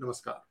soon.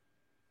 Namaskar.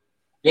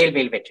 Veil,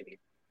 Vetrivel.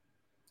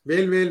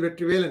 Veil,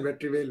 Vetrivel, and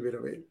Vetrivel,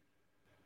 Viravel.